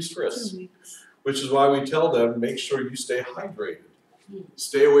 increased risk. 2 weeks. Which is why we tell them, make sure you stay hydrated.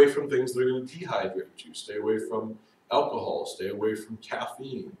 Stay away from things that are going to dehydrate you. Stay away from alcohol. Stay away from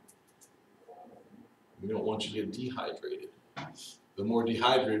caffeine. We don't want you to get dehydrated. The more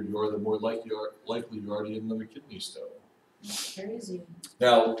dehydrated you are, the more likely you are to get another kidney stone. Crazy.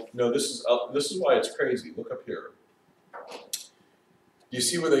 Now, no, this is why it's crazy. Look up here. You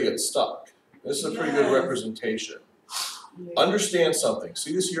see where they get stuck. This is a pretty good representation. Understand something.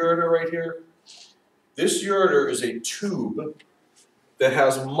 See this ureter right here? This ureter is a tube that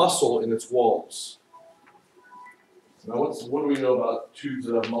has muscle in its walls. Now, what do we know about tubes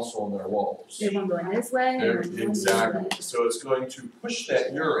that have muscle in their walls? They one going this way or one Exactly. So it's going to push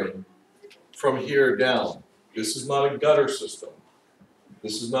that urine from here down. This is not a gutter system.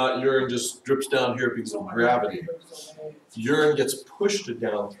 This is not urine just drips down here because of gravity. Urine gets pushed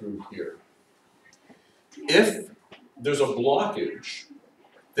down through here. If there's a blockage,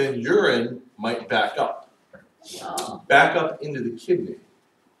 then urine might back up into the kidney,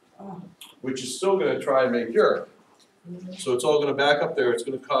 which is still going to try and make urine. So it's all going to back up there. It's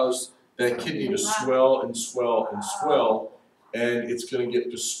going to cause that kidney to swell and swell and swell, and it's going to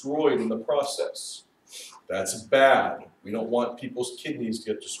get destroyed in the process. That's bad. We don't want people's kidneys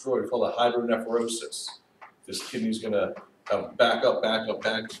to get destroyed. We call it hydronephrosis. This kidney's going to have back up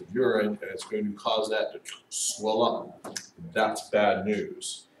with urine, and it's going to cause that to swell up. That's bad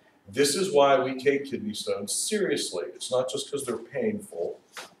news. This is why we take kidney stones seriously. It's not just because they're painful.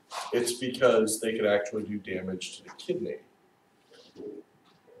 It's because they could actually do damage to the kidney.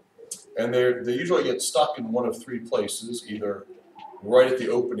 And they usually get stuck in one of 3 places, either right at the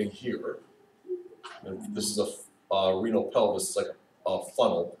opening here. And this is a renal pelvis, it's like a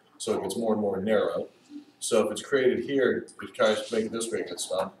funnel, so it gets more and more narrow. So if it's created here, it tries to make it this way, it gets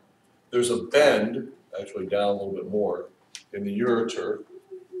stuck. There's a bend, actually down a little bit more, in the ureter.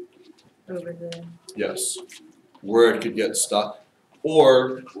 over the. Yes, where it could get stuck,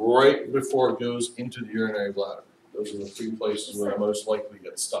 or right before it goes into the urinary bladder. Those are the 3 places where it most likely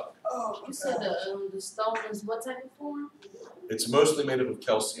gets stuck. Oh, You said the stone is what type of form? It's mostly made up of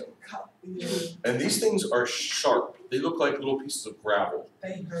calcium. And these things are sharp. They look like little pieces of gravel.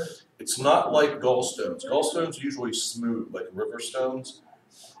 They hurt. It's not like gallstones. Gallstones are usually smooth, like river stones.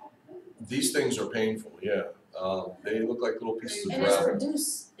 These things are painful, yeah. They look like little pieces of And it's gravel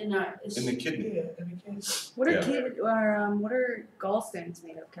reduced in our. in the kidney. Yeah, and it can't. What are Yeah. what are gallstones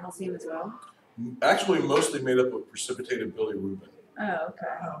made of? Calcium as well? Actually, mostly made up of precipitated bilirubin, Oh,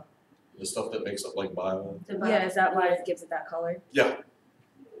 okay. the stuff that makes up like bile. Yeah, is that why it gives it that color? Yeah,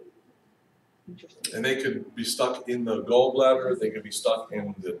 Interesting. and they could be stuck in the gallbladder. They could be stuck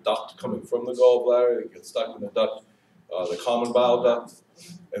in the duct coming from the gallbladder. They get stuck in the duct, the common bile duct.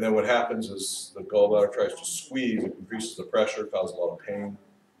 And then what happens is the gallbladder tries to squeeze, it increases the pressure, causes a lot of pain.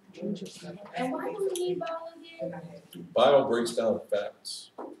 Interesting. And why do we need bile again? Bile breaks down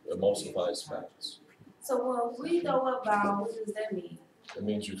fats, emulsifies fats. So when we throw up bile, what does that mean? It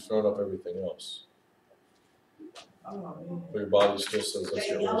means you've thrown up everything else. Oh, But your body still says let's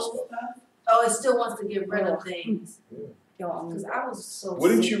get rid of stuff. Oh, it still wants to get rid of things. Yo, Cause I was so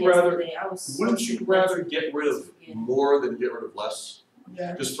Wouldn't sick you rather- yesterday. I was so Wouldn't you sick rather yesterday. get rid of more than get rid of less?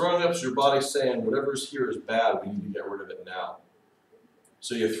 Yeah. Because throwing up is your body saying whatever's here is bad, we need to get rid of it now.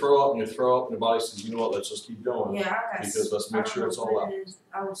 So you throw up and you throw up and the body says, you know what, let's just keep going. Yeah, I got Because let's make sure it's all out.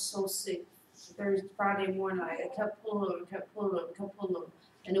 I was so sick Thursday, Friday morning, like, I kept pulling over,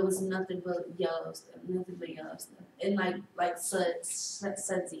 and it was nothing but yellow stuff, and like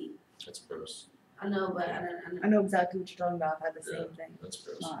sudsy. That's gross. I know, but I I know exactly what you're talking about. I've had the Yeah. same thing. That's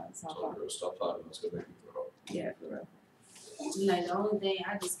gross. No, it's not It's all fun. gross. Stop talking, it's gonna make you throw up. Yeah, for real. Like the only thing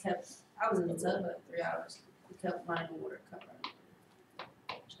I just kept, I was in the tub for like 3 hours. I kept running water, kept running.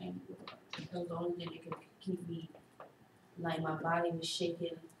 Change water. That was the only thing that could keep me, like my body was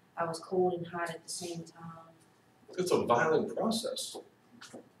shaking. I was cold and hot at the same time. It's a violent process.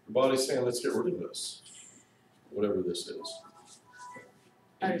 Your body's saying, let's get rid of this, whatever this is.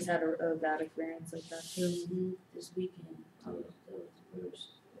 I just had a bad experience like that too. This weekend, it was worse.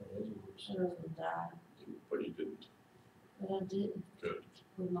 I was gonna die, But you didn't. but I didn't. Good.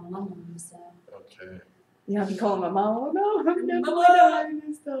 With my mama on the side. Okay. You have to call my mom. No, I'm never Mama. dying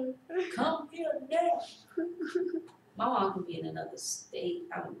this time. Come here now. My mom could be in another state.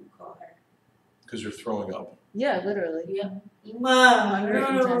 I wouldn't call her. Because you're throwing up. Yeah, literally. Yeah. Mom,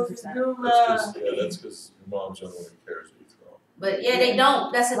 110%. That's because your mom generally cares what you throw up. But yeah, they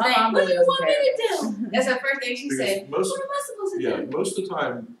don't. That's the My thing. mom What do really you want me doesn't to do? That's her first thing she Because said. What most, am I supposed to yeah, do? most of the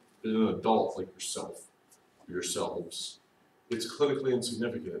time, as an adult like yourselves, it's clinically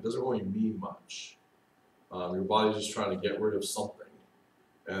insignificant. It doesn't really mean much. Your body's just trying to get rid of something.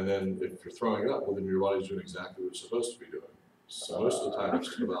 And then if you're throwing it up, well then your body's doing exactly what it's supposed to be doing. So most of the time it's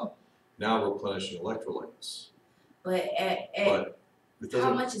just about now replenishing electrolytes. But But it how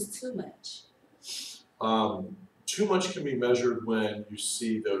doesn't, much is too much? too much can be measured when you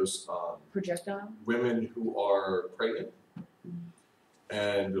see those Projectile? women who are pregnant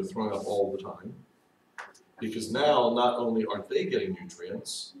and they're throwing up all the time. Because now not only aren't they getting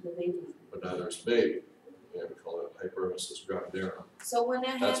nutrients, The baby. but neither is the baby. Yeah, we call it hyperemesis gravidarum. So when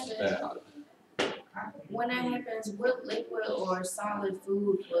that That's happens, bad. what liquid or solid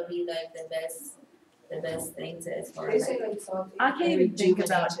food will be like the best thing to as far as like, like salty. I can't even think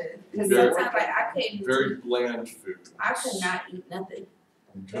about it. because Very- sometimes like I couldn't even Very bland food. I could not eat nothing.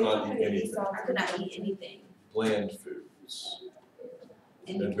 You cannot eat anything. I could not eat anything. Bland foods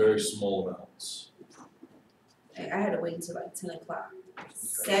in Anything. very small amounts. Like, I had to wait until like 10 o'clock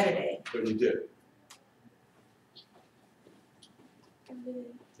Saturday. But you did.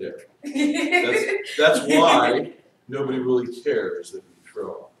 That's why nobody really cares that you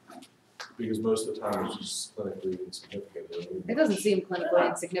throw up. Because most of the time it's just clinically insignificant. It doesn't seem clinically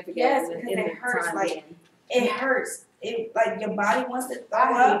insignificant Yes, in because the it hurts, time like- being. It hurts. It like your body wants to throw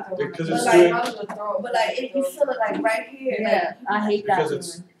I up, hate throwing Because up. it's But doing- but like if you feel it like right here. Yeah, I hate that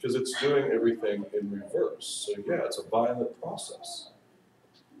Because it's doing everything in reverse. So yeah, it's a violent process.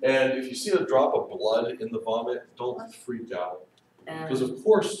 And if you see a drop of blood in the vomit, don't freak out. Because of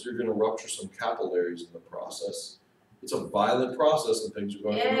course you're gonna rupture some capillaries in the process. It's a violent process and things are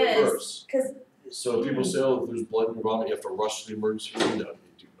going in Yes. reverse. 'Cause- So people say, oh, if there's blood in your vomit, you have to rush to the emergency room. No, you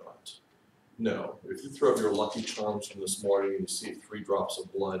do not. No, if you throw up your Lucky Charms from this morning and you see 3 drops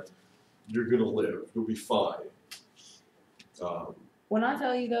of blood, you're gonna live, you'll be fine. When I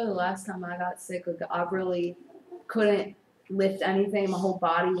tell you though, the last time I got sick, like, I really couldn't lift anything. My whole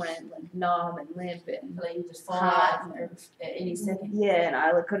body went like numb and limp and Like you just fall hot. out at any second. Yeah, and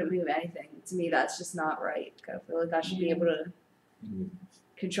I like couldn't move anything. To me, that's just not right. I feel like I should be able to Mhm.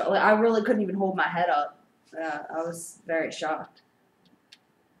 control. Like, I really couldn't even hold my head up. I was very shocked.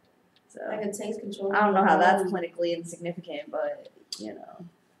 So Like it takes control. I don't know how that's over clinically insignificant, but you know.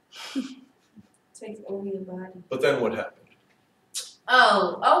 takes over your body. But then what happened?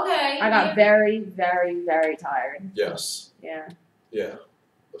 Oh, okay. I got very, very, very tired. Yes, Yeah. yeah,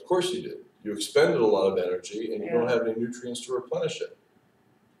 of course you did. You expended a lot of energy and you don't have any nutrients to replenish it.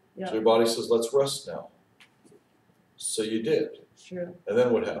 Yeah. So your body says, let's rest now. So you did. True. And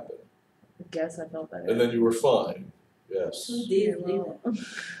then what happened? I guess I felt better. And then you were fine. Yes. Who Yeah, did well,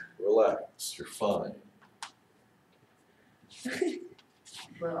 Relax, you're fine.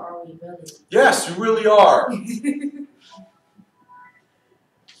 But are we really? Yes, you really are.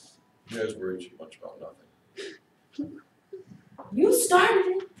 You guys worry too much about nothing. You started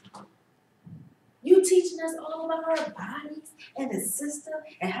it. You teaching us all about our bodies and the system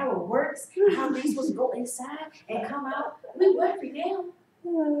and how it works, and how things supposed to go inside and come out. We worry now.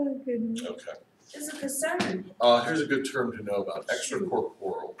 Oh, goodness. Okay. It's a concern. Here's a good term to know about,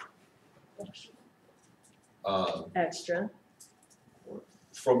 extracorporeal. Extra.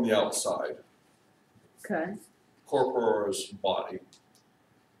 From the outside. Okay. Corporeal is body.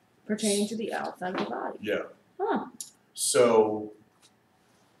 Pertaining to the outside of the body. Yeah. Huh. So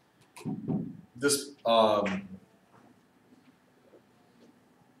this where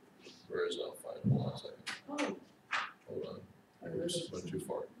is it? I'll find it. Hold on a second. Oh, Hold on. I just went too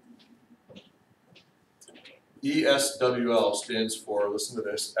far. ESWL stands for, listen to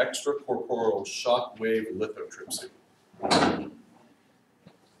this, extracorporeal shock wave lithotripsy.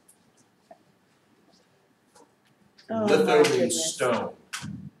 Oh, Litho my means goodness. stone.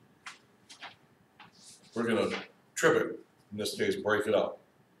 We're gonna trip it, in this case, break it up.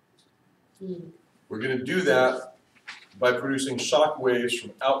 We're gonna do that by producing shock waves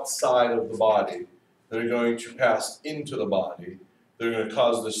from outside of the body that are going to pass into the body. They're gonna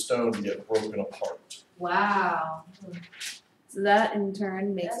cause the stone to get broken apart. wow. So that in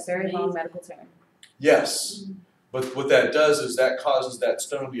turn makes That's a very long amazing. medical term. Yes, but what that does is that causes that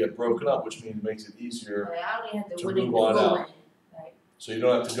stone to get broken up, which means it makes it easier, Like, I don't even have to To win and move on go out. in. Like, so you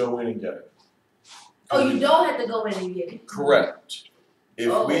don't have to go in and get it. oh, you don't have to go in and get it. Correct. If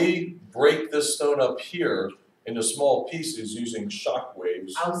Oh. we break this stone up here into small pieces using shock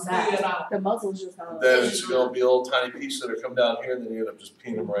waves, Outside. The muscles just kind of. then it's gonna be little tiny pieces that are come down here, and then you end up just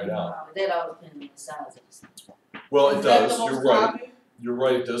peeing them right out. Wow, but that all depends on the size of the stone. Well, it Is that does, the you're most right. common? You're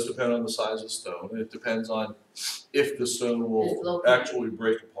right, it does depend on the size of the stone, and it depends on if the stone It's will located. actually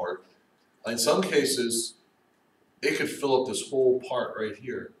break apart. In some cases, it could fill up this whole part right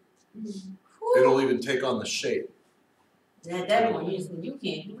here. It'll even take on the shape. At that point, you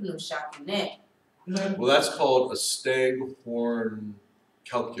can't do no shocking that. Well, that's called a staghorn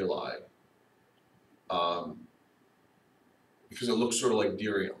calculi. Because it looks sort of like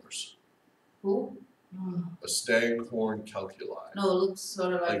deer antlers. Who? A staghorn calculi. No, it looks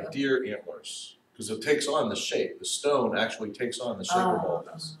sort of like Like deer antlers. Because it takes on the shape. The stone actually takes on the shape of all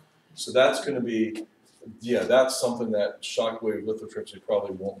this. So that's going to be, yeah, that's something that shockwave lithotripsy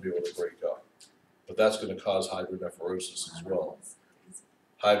probably won't be able to break up. But that's going to cause hydronephrosis as well.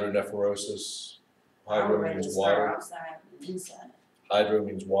 Hydronephrosis, hydro means water. Outside and inside. Hydro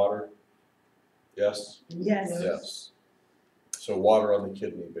means water. Yes? Yes. Yes. So water on the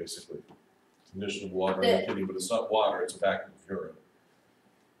kidney, basically. Condition of water on the kidney, but it's not water, it's a vacuum of urine.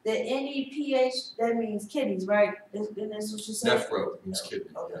 The NEPH, that means kidneys, right? That's what you said? Nephro means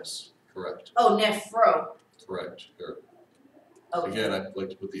kidney, Okay. yes, correct, Oh, nephro. correct. Here. Okay. Again, I like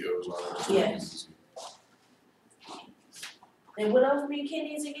to put the O's on it, just to make it Yes. easy. And what else mean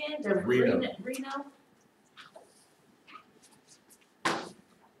kidneys again? The Renal. renal?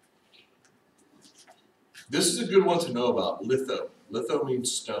 This is a good one to know about, litho. Litho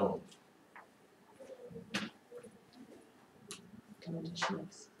means stone.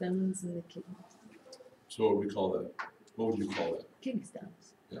 Stones in the kidney. So what would we call that? What would you call that? Kidney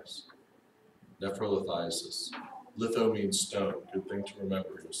stones. Yes. Nephrolithiasis. Litho means stone, good thing to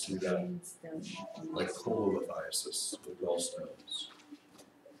remember, you'll see that. Stone. Like cholelithiasis with gallstones.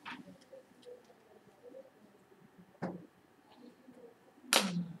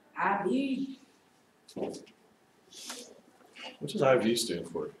 IV. What does IV stand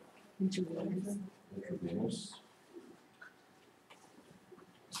for? Intravenous. Intravenous.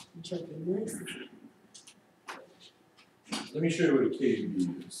 Intravenous. Let me show you what a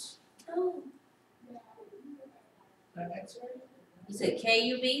KUB is. Oh, An X-ray? you said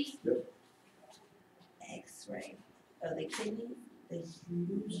KUV? Yep. X-ray of the kidney, the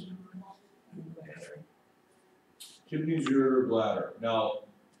uterus. Kidneys, ureter, bladder. Now,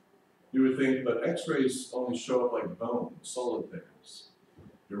 you would think, but X-rays only show up like bone, solid things.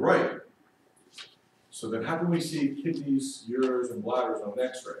 You're right. So then how can we see kidneys, ureters, and bladders on an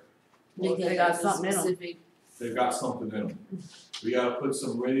X-ray? Well, they got something in 'em. Specific. They've got something in them. We gotta put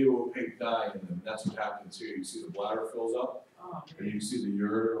some radio-opaque dye in them, that's what happens here. You see the bladder fills up, Oh, and you can see the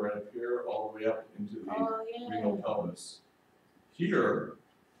ureter right up here, all the way up into the oh yeah. renal pelvis. Here,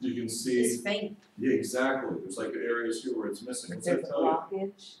 you can see, It's faint. yeah, exactly, there's like areas here where it's missing. What's There's that a tell you?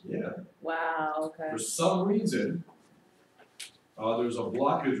 blockage. Yeah, Wow, okay. for some reason, there's a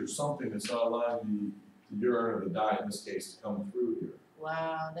blockage or something that's not allowing the urine or the dye in this case to come through here.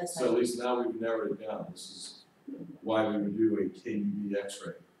 Wow, that's So at least now we've narrowed it down. This is why we would do a KUB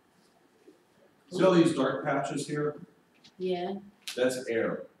X-ray. See all these dark patches here? yeah. That's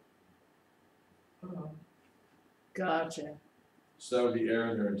air. Gotcha. So that would be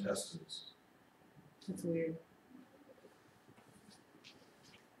air in their intestines. That's weird.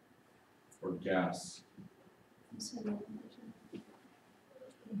 Or gas. So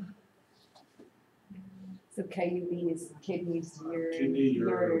KUB is kidneys, urine, Kidney,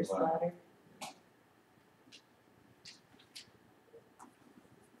 urine, ureters, bladder.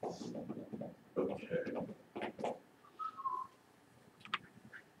 Okay.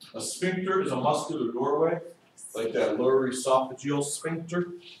 A sphincter is a muscular doorway, like that lower esophageal sphincter.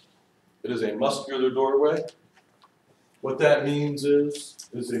 It is a muscular doorway. What that means is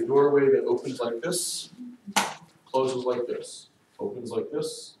a doorway that opens like this, closes like this, opens like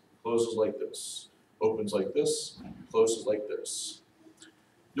this, closes like this, opens like this, closes like this.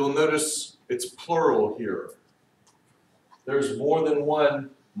 You'll notice it's plural here. There's more than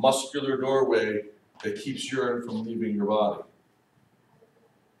one muscular doorway that keeps urine from leaving your body.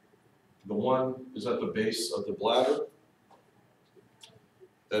 The one is at the base of the bladder.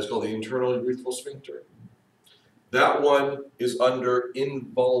 That's called the internal urethral sphincter. That one is under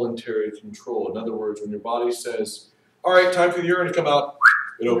involuntary control. In other words, when your body says, all right, time for the urine to come out,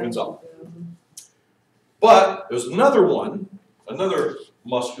 it opens up. But there's another one, another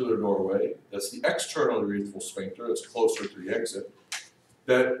muscular doorway, that's the external urethral sphincter, that's closer to the exit,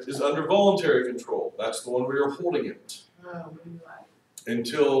 that is under voluntary control. That's the one where you're holding it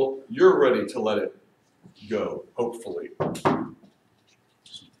until you're ready to let it go, hopefully.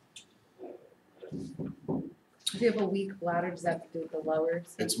 If you have a weak bladder, does that have to do with the lower?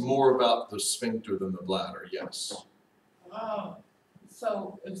 It's more about the sphincter than the bladder, yes. Oh,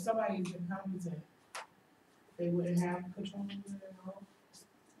 so if somebody's incompetent, they wouldn't have control over it at all?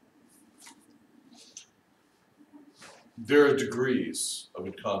 There are degrees of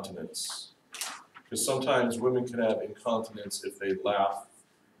incontinence. Because sometimes women can have incontinence if they laugh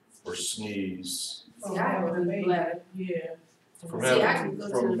or sneeze. See, I have a weak bladder. Yeah. From See, I having, can go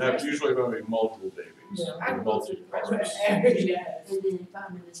to from the having usually having multiple babies, Yeah, I or can go to multi the parts. Yeah. And then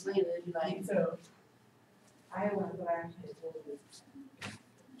 5 minutes later, it'd be like, Me too. I want to actually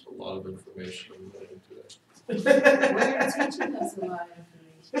There's a lot of information I'm learning today. we're teaching us a lot of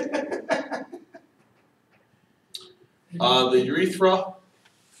information. The urethra,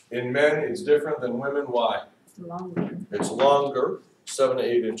 in men, it's different than women. Why? It's longer. It's longer, 7 to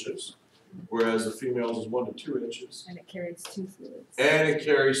 8 inches, whereas the females is 1 to 2 inches. And it carries 2 fluids. And it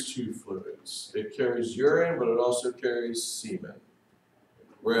carries 2 fluids. It carries urine, but it also carries semen.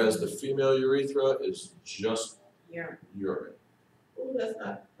 Whereas the female urethra is just urine. Oh, that's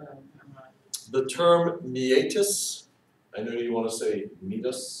not. The term meatus, I know you want to say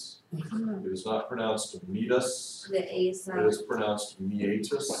meatus. It is not pronounced meatus. The A It sound, is pronounced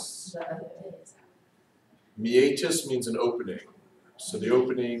meatus. the other A sound. Meatus means an opening. So the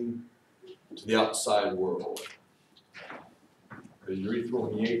opening to the outside world. The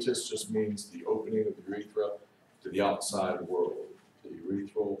urethral meatus just means the opening of the urethra to the outside world. The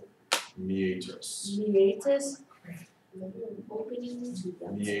urethral meatus. Meatus? Opening to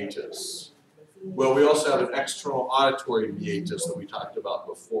the Meatus. Well, we also have an external auditory meatus that we talked about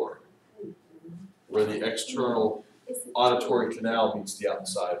before, where the external auditory canal meets the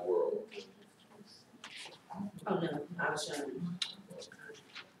outside world. Oh no, I was showing.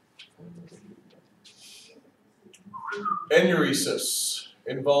 Enuresis,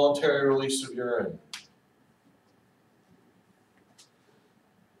 involuntary release of urine.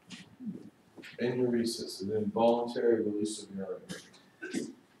 Enuresis, an involuntary release of urine.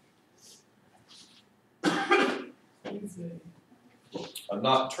 A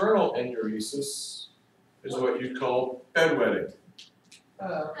nocturnal enuresis is what you call bedwetting.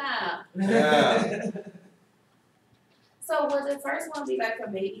 Ah, Yeah. so would the first one be like for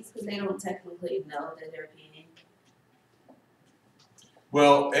babies, because they don't technically know that they're peeing?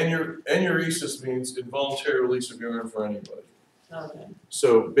 Well, enuresis means involuntary release of urine for anybody. Okay.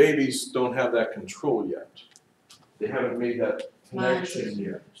 So babies don't have that control yet. They haven't made that connection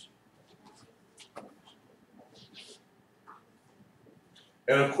yet.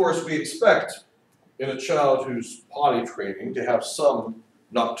 And of course, we expect in a child who's potty training to have some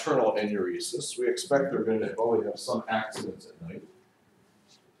nocturnal enuresis. We expect they're going to always have some accidents at night.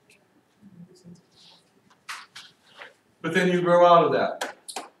 But then you grow out of that.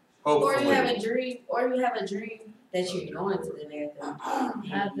 Hopefully. Or you have a dream that you're going to the bathroom.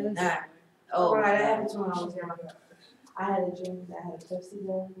 Have this. Not. Oh. Right, that happened to when I was young. I had a dream that I had a Pepsi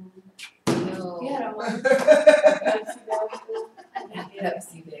bag. No. Yeah,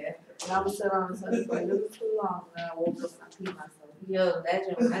 Pepsi there. And I was sitting on the sofa for a little too long, and I woke up and I peed myself. Yo,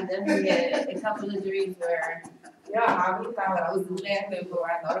 that dream, I definitely had a couple of dreams where Yeah, I really I thought I was in the bathroom, or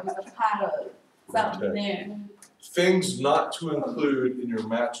I thought it was a pot of something there. Things not to include in your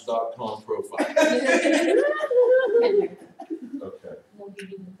Match.com profile. Okay. We'll give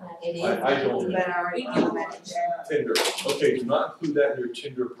you the class. It is. I don't But I already know about it. Tinder. Okay, do not include that in your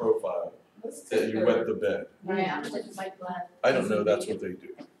Tinder profile, What's that you Tinder? wet the bed. Right, I'm just like glad. I don't know, that's what they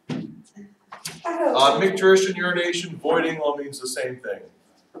do. Micturition, urination, voiding all means the same thing.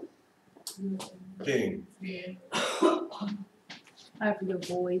 Peeing. Yeah. I have to go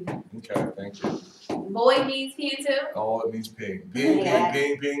void. Okay, thank you. Void means peeing too? Oh, it means peeing.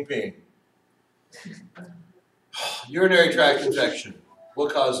 Peeing. Urinary tract infection.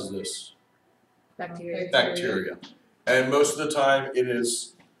 What causes this? Bacteria. Bacteria. And most of the time it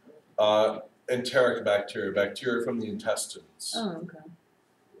is enteric bacteria from the intestines. Oh, okay.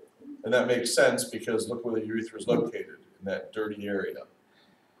 And that makes sense because look where the urethra is located, in that dirty area.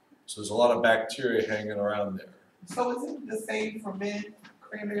 So there's a lot of bacteria hanging around there. So is it the same for men,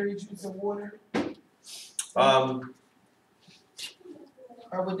 cranberry juice and water? Or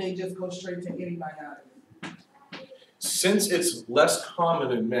would they just go straight to antibiotics? Since it's less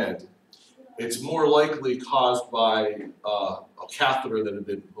common in men, it's more likely caused by a catheter that had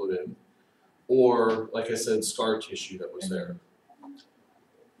been put in, or, like I said, scar tissue that was there.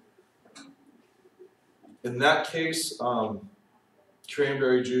 In that case,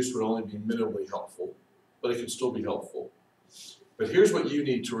 cranberry juice would only be minimally helpful, but it can still be helpful. But here's what you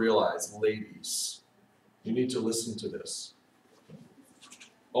need to realize, ladies. You need to listen to this.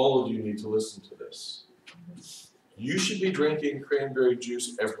 All of you need to listen to this. You should be drinking cranberry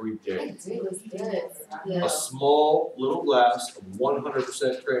juice every day. A small little glass of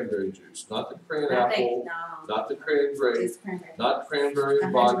 100% cranberry juice, not the cran apple, not the cran grape, not cranberry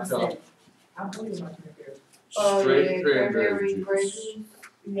and vodka, I believe my cranberry. straight cranberry juice.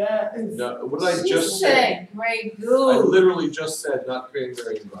 Yeah. No, what did I just say? Great I goose. literally just said not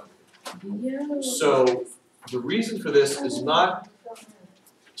cranberry and vodka. So the reason for this is not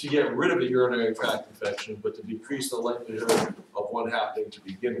to get rid of a urinary tract infection, but to decrease the likelihood of one happening to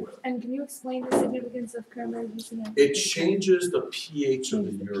begin with. And can you explain the significance of cranberry juice again? It changes the pH of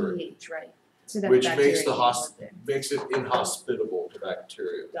the Changes urine, pH, right. So that which bacteria makes the can live there. makes it inhospitable to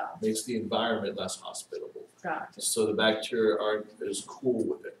bacteria, Gotcha. makes the environment less hospitable. Gotcha. So the bacteria aren't as cool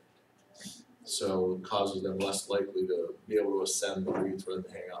with it. So it causes them less likely to be able to ascend the urethra and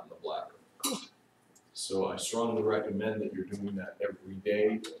hang out in the bladder. So I strongly recommend that you're doing that every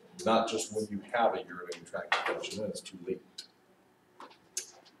day, not just when you have a urinary tract infection, then it's too late.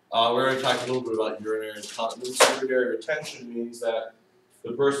 We already talked a little bit about urinary incontinence. Urinary retention means that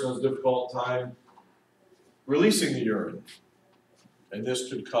the person has a difficult time releasing the urine. And this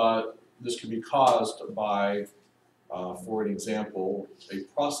could be caused by, for an example, a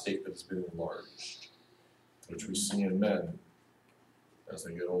prostate that's been enlarged, which we see in men as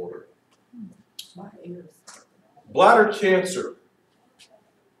they get older. My ears. Bladder cancer,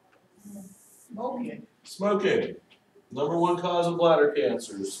 Smoking. smoking. Number one cause of bladder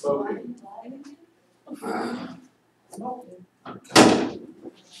cancer is smoking. Smoking.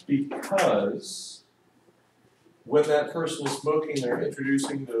 Because when that person is smoking, they're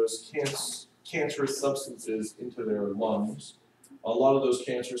introducing those cancerous substances into their lungs. A lot of those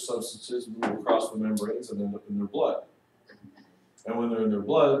cancerous substances move across the membranes and end up in their blood. And when they're in their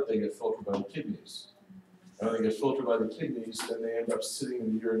blood, they get filtered by the kidneys. And when they get filtered by the kidneys, then they end up sitting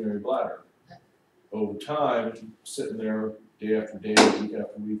in the urinary bladder. Over time, sitting there day after day, week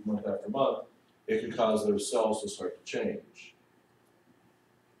after week, month after month, it can cause those cells to start to change.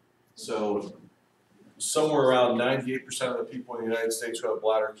 So somewhere around 98% of the people in the United States who have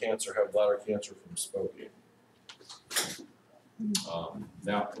bladder cancer from smoking.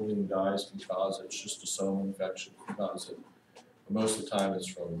 Naphthalene dyes can cause it, schistosoma infection can cause it. But most of the time it's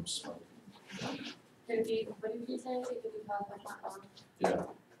from smoking. What did you say? It could be caused by what? Yeah,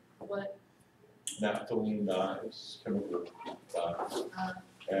 What? naphthalene dyes, chemical dyes,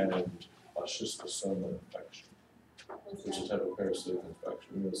 and a schistosoma infection, What's which is a that? type of parasitic infection.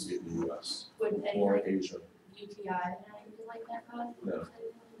 We don't see it in the US Would any or like Asia. UTI or anything like that cause? No. No.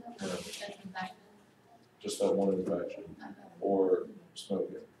 That's infection. Just that one infection, or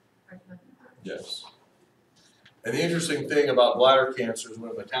smoking. Yes. And the interesting thing about bladder cancer is when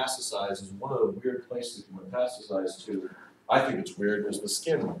it metastasizes, one of the weird places it can metastasize to, I think it's weird, is the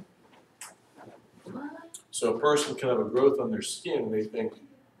skin. So a person can have a growth on their skin and they think,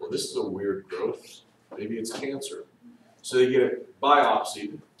 well, this is a weird growth, maybe it's cancer. So they get it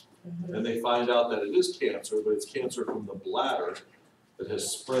biopsied and they find out that it is cancer, but it's cancer from the bladder that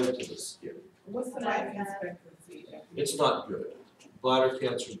has spread to the skin. What's the life expectancy? It's not good. Bladder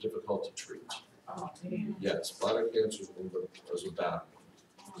cancer is difficult to treat. Oh, man. Yes, bladder cancer is a bad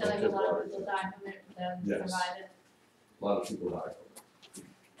one. So like a lot of people die from it, Yes. survive it. A lot of people die from it.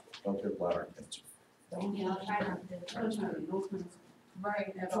 Don't get bladder cancer. Yeah, I'll try not to. I'm trying to be no cancer.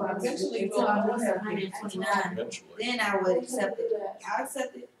 Right, That's why eventually it's we'll all have 129. Eventually. Then I would accept it. I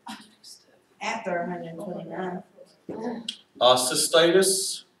accept it after 129.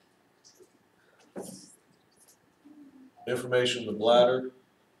 Cystitis. Inflammation of the bladder.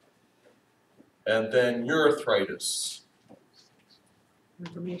 And then urethritis.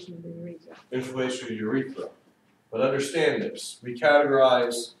 Information of the urethra. Inflammation of the urethra. But understand this, we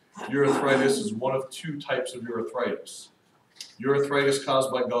categorize urethritis as one of two types of urethritis. Urethritis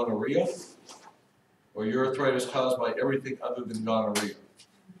caused by gonorrhea, or urethritis caused by everything other than gonorrhea.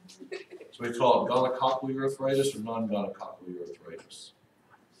 So we call it gonococcal urethritis or non-gonococcal urethritis.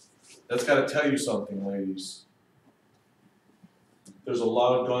 That's got to tell you something, ladies. There's a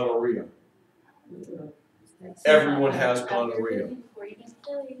lot of gonorrhea. Everyone has gonorrhea.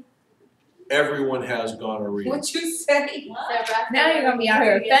 Everyone has gonorrhea. What you say? Now you're gonna be out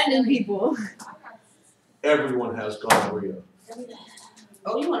here offending people. Everyone has gonorrhea.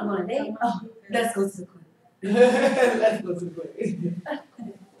 Oh, you wanna go on a date? Oh, let's go to the club. Let's go to the play.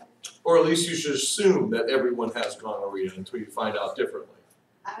 Or at least you should assume that everyone has gonorrhea until you find out differently.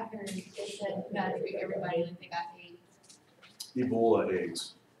 I heard it said you gotta treat everybody like they got AIDS. Ebola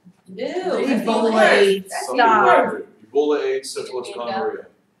AIDS. Ew. Ebola AIDS. Some Stop. people have Ebola AIDS, syphilis, gonorrhea.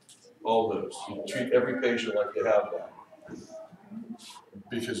 All those. You treat every patient like they have that.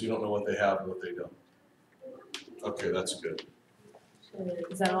 Because you don't know what they have and what they don't. Okay, that's good.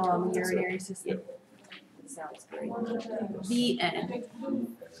 Is that all on the urinary system? Sounds great. The end.